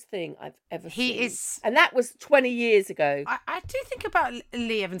hilarious thing I've ever seen. And that was 20 years ago. I do think about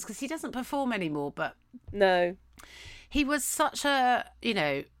Lee Evans, because he doesn't perform anymore, but... No. He was such a,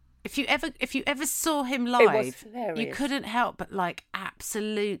 if you ever saw him live, you couldn't help but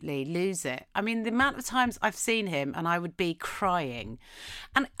absolutely lose it. I mean, the amount of times I've seen him and I would be crying,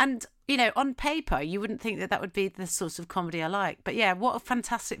 and on paper you wouldn't think that would be the sort of comedy I like. But yeah, what a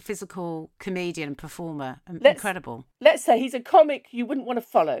fantastic physical comedian and performer! Incredible. Let's say he's a comic you wouldn't want to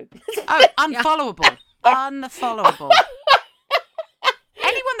follow. Oh, unfollowable, unfollowable.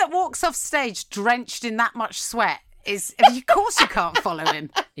 Anyone that walks off stage drenched in that much sweat. Of course you can't follow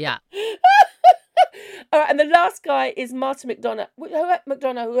him. Yeah. All right, and the last guy is Martin McDonagh,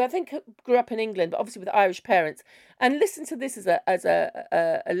 who I think grew up in England, but obviously with Irish parents. And listen to this as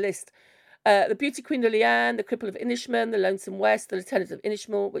a list: The Beauty Queen Liliane, The Cripple of Inishmaan, The Lonesome West, The Lieutenant of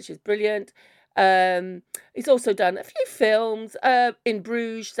Inishmore, which is brilliant. He's also done a few films, In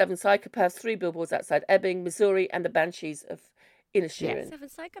Bruges, Seven Psychopaths, Three Billboards Outside Ebbing, Missouri, and The Banshees of Inisherin. Seven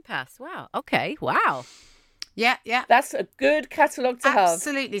Psychopaths. Wow. Okay. Wow. Yeah, yeah. That's a good catalogue to have.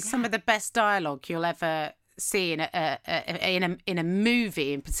 Absolutely. Some of the best dialogue you'll ever see in a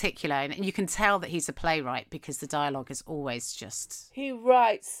movie in particular. And you can tell that he's a playwright because the dialogue is always just... He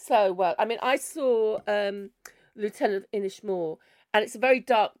writes so well. I mean, I saw Lieutenant Inishmore, and it's a very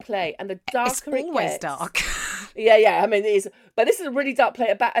dark play, and the darker it's always it gets, dark. yeah. I mean, it is, but this is a really dark play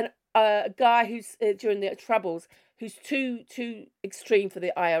about a guy who's during the Troubles who's too extreme for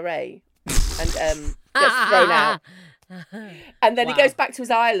the IRA, and gets thrown out, and then he goes back to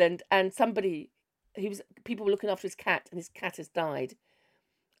his island, and people were looking after his cat, and his cat has died,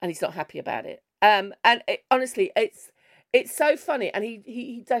 and he's not happy about it. Honestly, it's so funny, and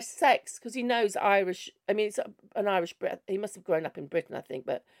he dissects, because he knows Irish. I mean, it's an Irish Brit. He must have grown up in Britain, I think,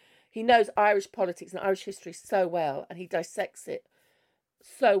 but he knows Irish politics and Irish history so well, and he dissects it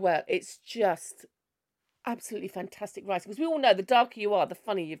so well. It's just absolutely fantastic writing, because we all know the darker you are, the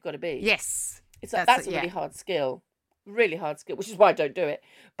funnier you've got to be. Yes, that's a really hard skill, which is why I don't do it.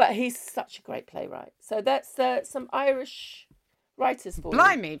 But he's such a great playwright. So that's some Irish writers for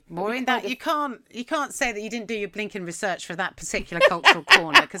Blimey, Maureen, that you can't say that you didn't do your blinking research for that particular cultural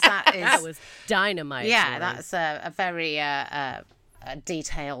corner, because that was dynamite. Yeah, Maureen. That's a very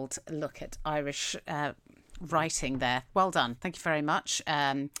detailed look at Irish writing there. Well done. Thank you very much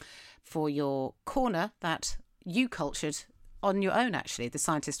for your corner that you cultured on your own, actually. The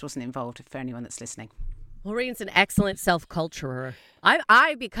scientist wasn't involved, for anyone that's listening. Maureen's an excellent self-culturer.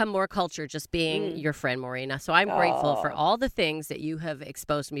 I become more cultured just being your friend, Maureen. So I'm grateful for all the things that you have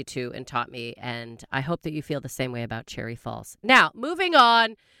exposed me to and taught me, and I hope that you feel the same way about Cherry Falls. Now, moving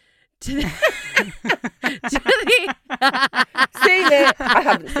on to the... Seen it. I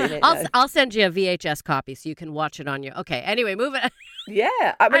haven't seen it. I'll send you a VHS copy so you can watch it on your... Okay, anyway, moving on. Yeah,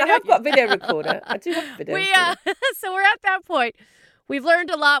 I mean, I have got a video recorder. I do have a video recorder. So we're at that point. We've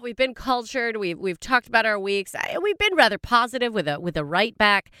learned a lot. We've been cultured. We've talked about our weeks. We've been rather positive with a write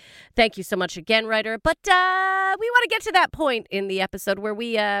back. Thank you so much again, writer. But we want to get to that point in the episode where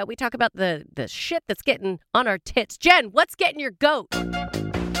we talk about the shit that's getting on our tits. Jen, what's getting your goat?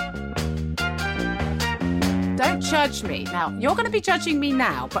 Don't judge me. Now, you're going to be judging me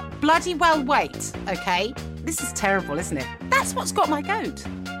now, but bloody well wait, okay? This is terrible, isn't it? That's what's got my goat.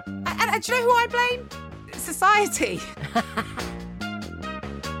 And do you know who I blame? Society.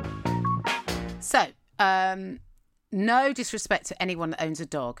 So, no disrespect to anyone that owns a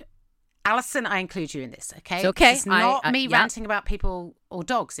dog. Alison, I include you in this, okay? It's okay. It's not me ranting about people or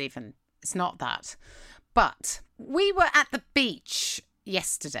dogs even. It's not that. But we were at the beach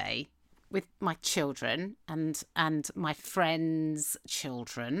yesterday with my children and my friends'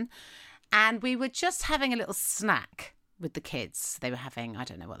 children, and we were just having a little snack with the kids. They were having, I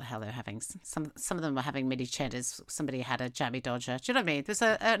don't know what the hell they were having. Some of them were having mini cheddars. Somebody had a jammy dodger. Do you know what I mean? There's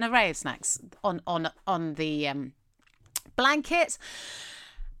an array of snacks on the blanket,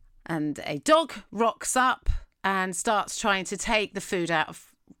 and a dog rocks up and starts trying to take the food out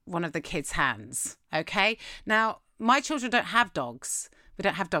of one of the kids' hands. Okay, now my children don't have dogs. We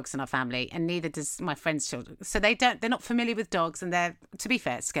don't have dogs in our family, and neither does my friend's children. So they're not familiar with dogs, and they're, to be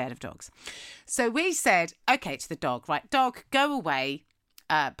fair, scared of dogs. So we said, okay, to the dog, right, dog, go away,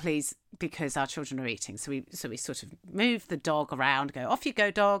 please, because our children are eating. So we sort of move the dog around, go, off you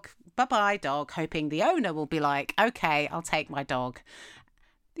go, dog, bye-bye, dog, hoping the owner will be like, okay, I'll take my dog.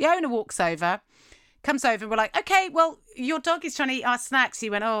 The owner walks over, comes over, and we're like, okay, well, your dog is trying to eat our snacks. He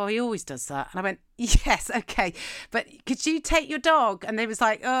went, oh, he always does that. And I went, yes, okay, but could you take your dog? And they was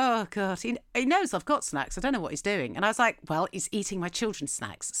like, oh, God, he knows I've got snacks. I don't know what he's doing. And I was like, well, he's eating my children's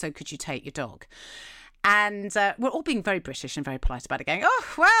snacks, so could you take your dog? And we're all being very British and very polite about it, going, oh,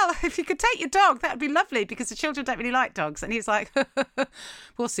 well, if you could take your dog, that would be lovely, because the children don't really like dogs. And he's like,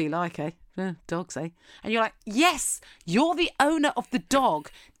 what's he like, eh? Dogs, eh? And you're like, yes, you're the owner of the dog.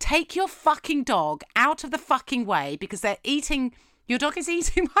 Take your fucking dog out of the fucking way, because your dog is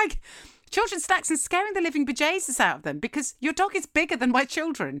eating my children's snacks and scaring the living bejesus out of them, because your dog is bigger than my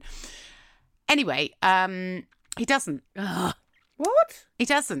children. Anyway, he doesn't. What? He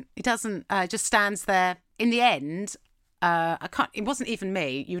doesn't. Just stands there. In the end, it wasn't even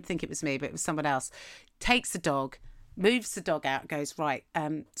me. You would think it was me, but it was someone else. Takes the dog, moves the dog out, goes, right,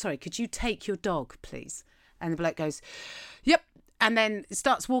 sorry, could you take your dog, please? And the bloke goes, yep. And then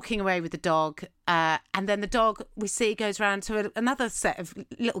starts walking away with the dog. And then the dog, we see, goes around to another set of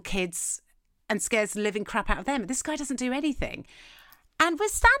little kids and scares the living crap out of them. This guy doesn't do anything. And we're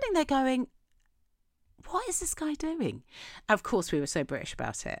standing there going, what is this guy doing? Of course, we were so British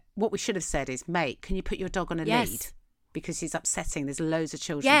about it. What we should have said is, mate, can you put your dog on a lead? Because he's upsetting. There's loads of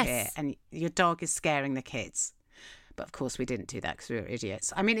children here and your dog is scaring the kids. But of course, we didn't do that because we were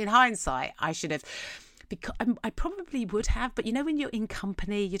idiots. I mean, in hindsight, I should have... Because I probably would have, but you know when you're in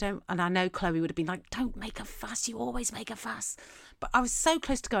company, you don't... And I know Chloe would have been like, don't make a fuss, you always make a fuss. But I was so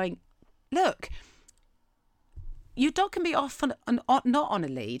close to going, look, your dog can be off not on a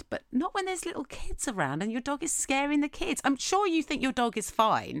lead, but not when there's little kids around and your dog is scaring the kids. I'm sure you think your dog is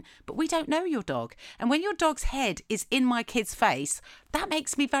fine, but we don't know your dog. And when your dog's head is in my kid's face, that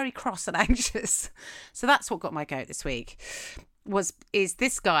makes me very cross and anxious. So that's what got my goat this week, is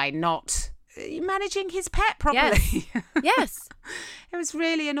this guy not... managing his pet properly. Yes. It was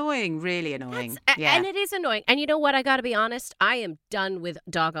really annoying. And it is annoying. And you know what? I got to be honest. I am done with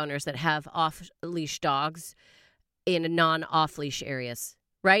dog owners that have off-leash dogs in non-off-leash areas,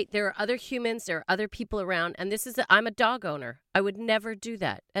 right? There are other humans. There are other people around. And I'm a dog owner. I would never do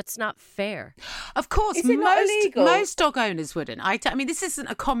that. That's not fair. Of course, most dog owners wouldn't. I mean, this isn't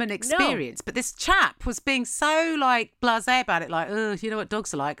a common experience, but this chap was being so like blasé about it. Like, oh, you know what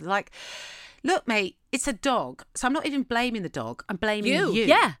dogs are like? Like, look, mate, it's a dog. So I'm not even blaming the dog. I'm blaming you.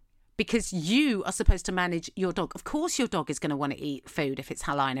 Yeah. Because you are supposed to manage your dog. Of course, your dog is going to want to eat food if it's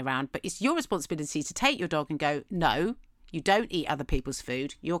lying around, but it's your responsibility to take your dog and go, no, you don't eat other people's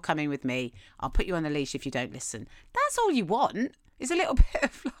food. You're coming with me. I'll put you on the leash if you don't listen. That's all you want, is a little bit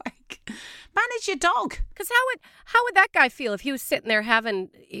of like, manage your dog. Because how would that guy feel if he was sitting there having,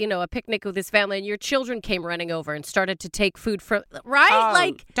 a picnic with his family and your children came running over and started to take food from, right?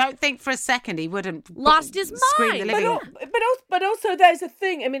 Oh, don't think for a second he wouldn't lost his mind. But also there's a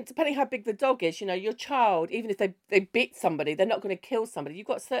thing. I mean, depending how big the dog is, your child, even if they bit somebody, they're not going to kill somebody. You've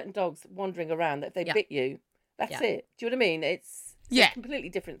got certain dogs wandering around that if they bit you, that's it. Do you know what I mean? It's a completely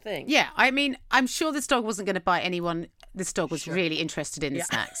different thing. Yeah, I mean, I'm sure this dog wasn't going to bite anyone. This dog was really interested in the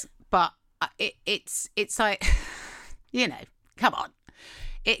snacks. But it's like, come on.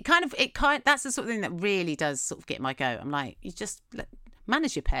 That's the sort of thing that really does sort of get my goat. I'm like, you just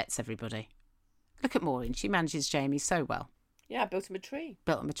manage your pets, everybody. Look at Maureen. She manages Jamie so well. Yeah, I built him a tree.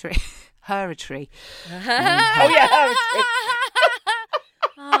 Her a tree. Her a tree.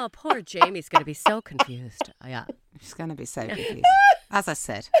 Oh, poor Jamie's going to be so confused. Oh, yeah. She's going to be so confused. As I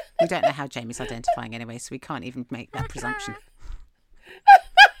said, we don't know how Jamie's identifying anyway, so we can't even make that presumption.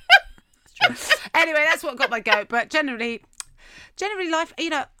 That's true. Anyway, that's what got my goat. But generally life,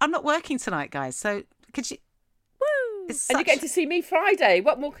 I'm not working tonight, guys. So could you... Woo! And you're getting to see me Friday.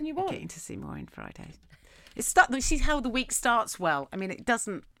 What more can you want? Getting to see Maureen Friday. See how the week starts well. I mean, it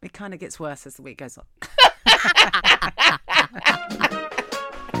kind of gets worse as the week goes on.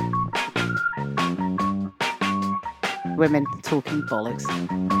 Women talking bollocks.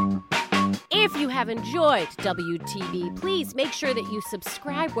 If you have enjoyed WTB, please make sure that you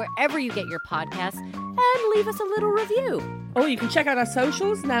subscribe wherever you get your podcasts and leave us a little review. Oh, you can check out our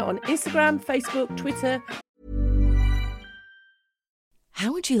socials now on Instagram, Facebook, Twitter.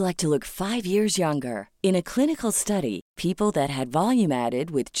 How would you like to look 5 years younger? In a clinical study, people that had volume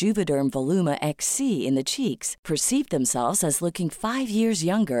added with Juvederm Voluma XC in the cheeks perceived themselves as looking 5 years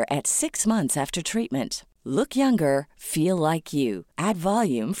younger at 6 months after treatment. Look younger, feel like you. Add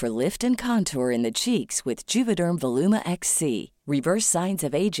volume for lift and contour in the cheeks with Juvederm Voluma XC. Reverse signs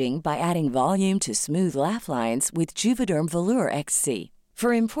of aging by adding volume to smooth laugh lines with Juvederm Volure XC.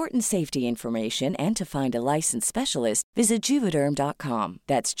 For important safety information and to find a licensed specialist, visit Juvederm.com.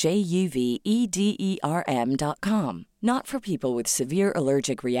 That's JUVEDERM.com. Not for people with severe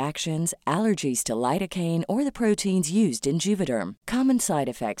allergic reactions, allergies to lidocaine, or the proteins used in Juvederm. Common side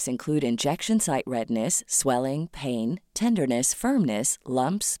effects include injection site redness, swelling, pain, tenderness, firmness,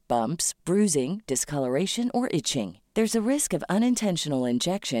 lumps, bumps, bruising, discoloration, or itching. There's a risk of unintentional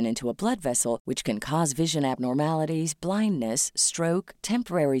injection into a blood vessel, which can cause vision abnormalities, blindness, stroke,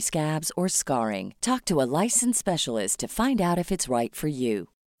 temporary scabs, or scarring. Talk to a licensed specialist to find out if it's right for you.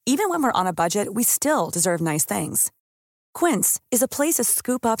 Even when we're on a budget, we still deserve nice things. Quince is a place to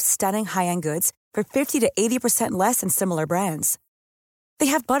scoop up stunning high-end goods for 50 to 80% less than similar brands. They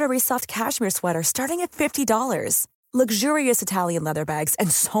have buttery soft cashmere sweaters starting at $50, luxurious Italian leather bags, and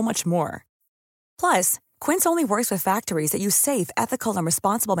so much more. Plus, Quince only works with factories that use safe, ethical, and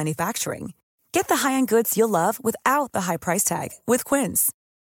responsible manufacturing. Get the high-end goods you'll love without the high price tag with Quince.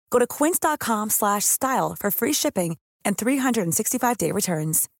 Go to quince.com/style for free shipping and 365-day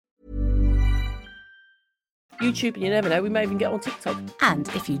returns. YouTube, and you never know, we may even get on TikTok. And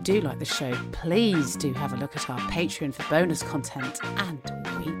if you do like the show, please do have a look at our Patreon for bonus content and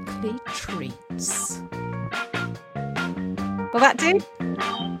weekly treats. Will that do?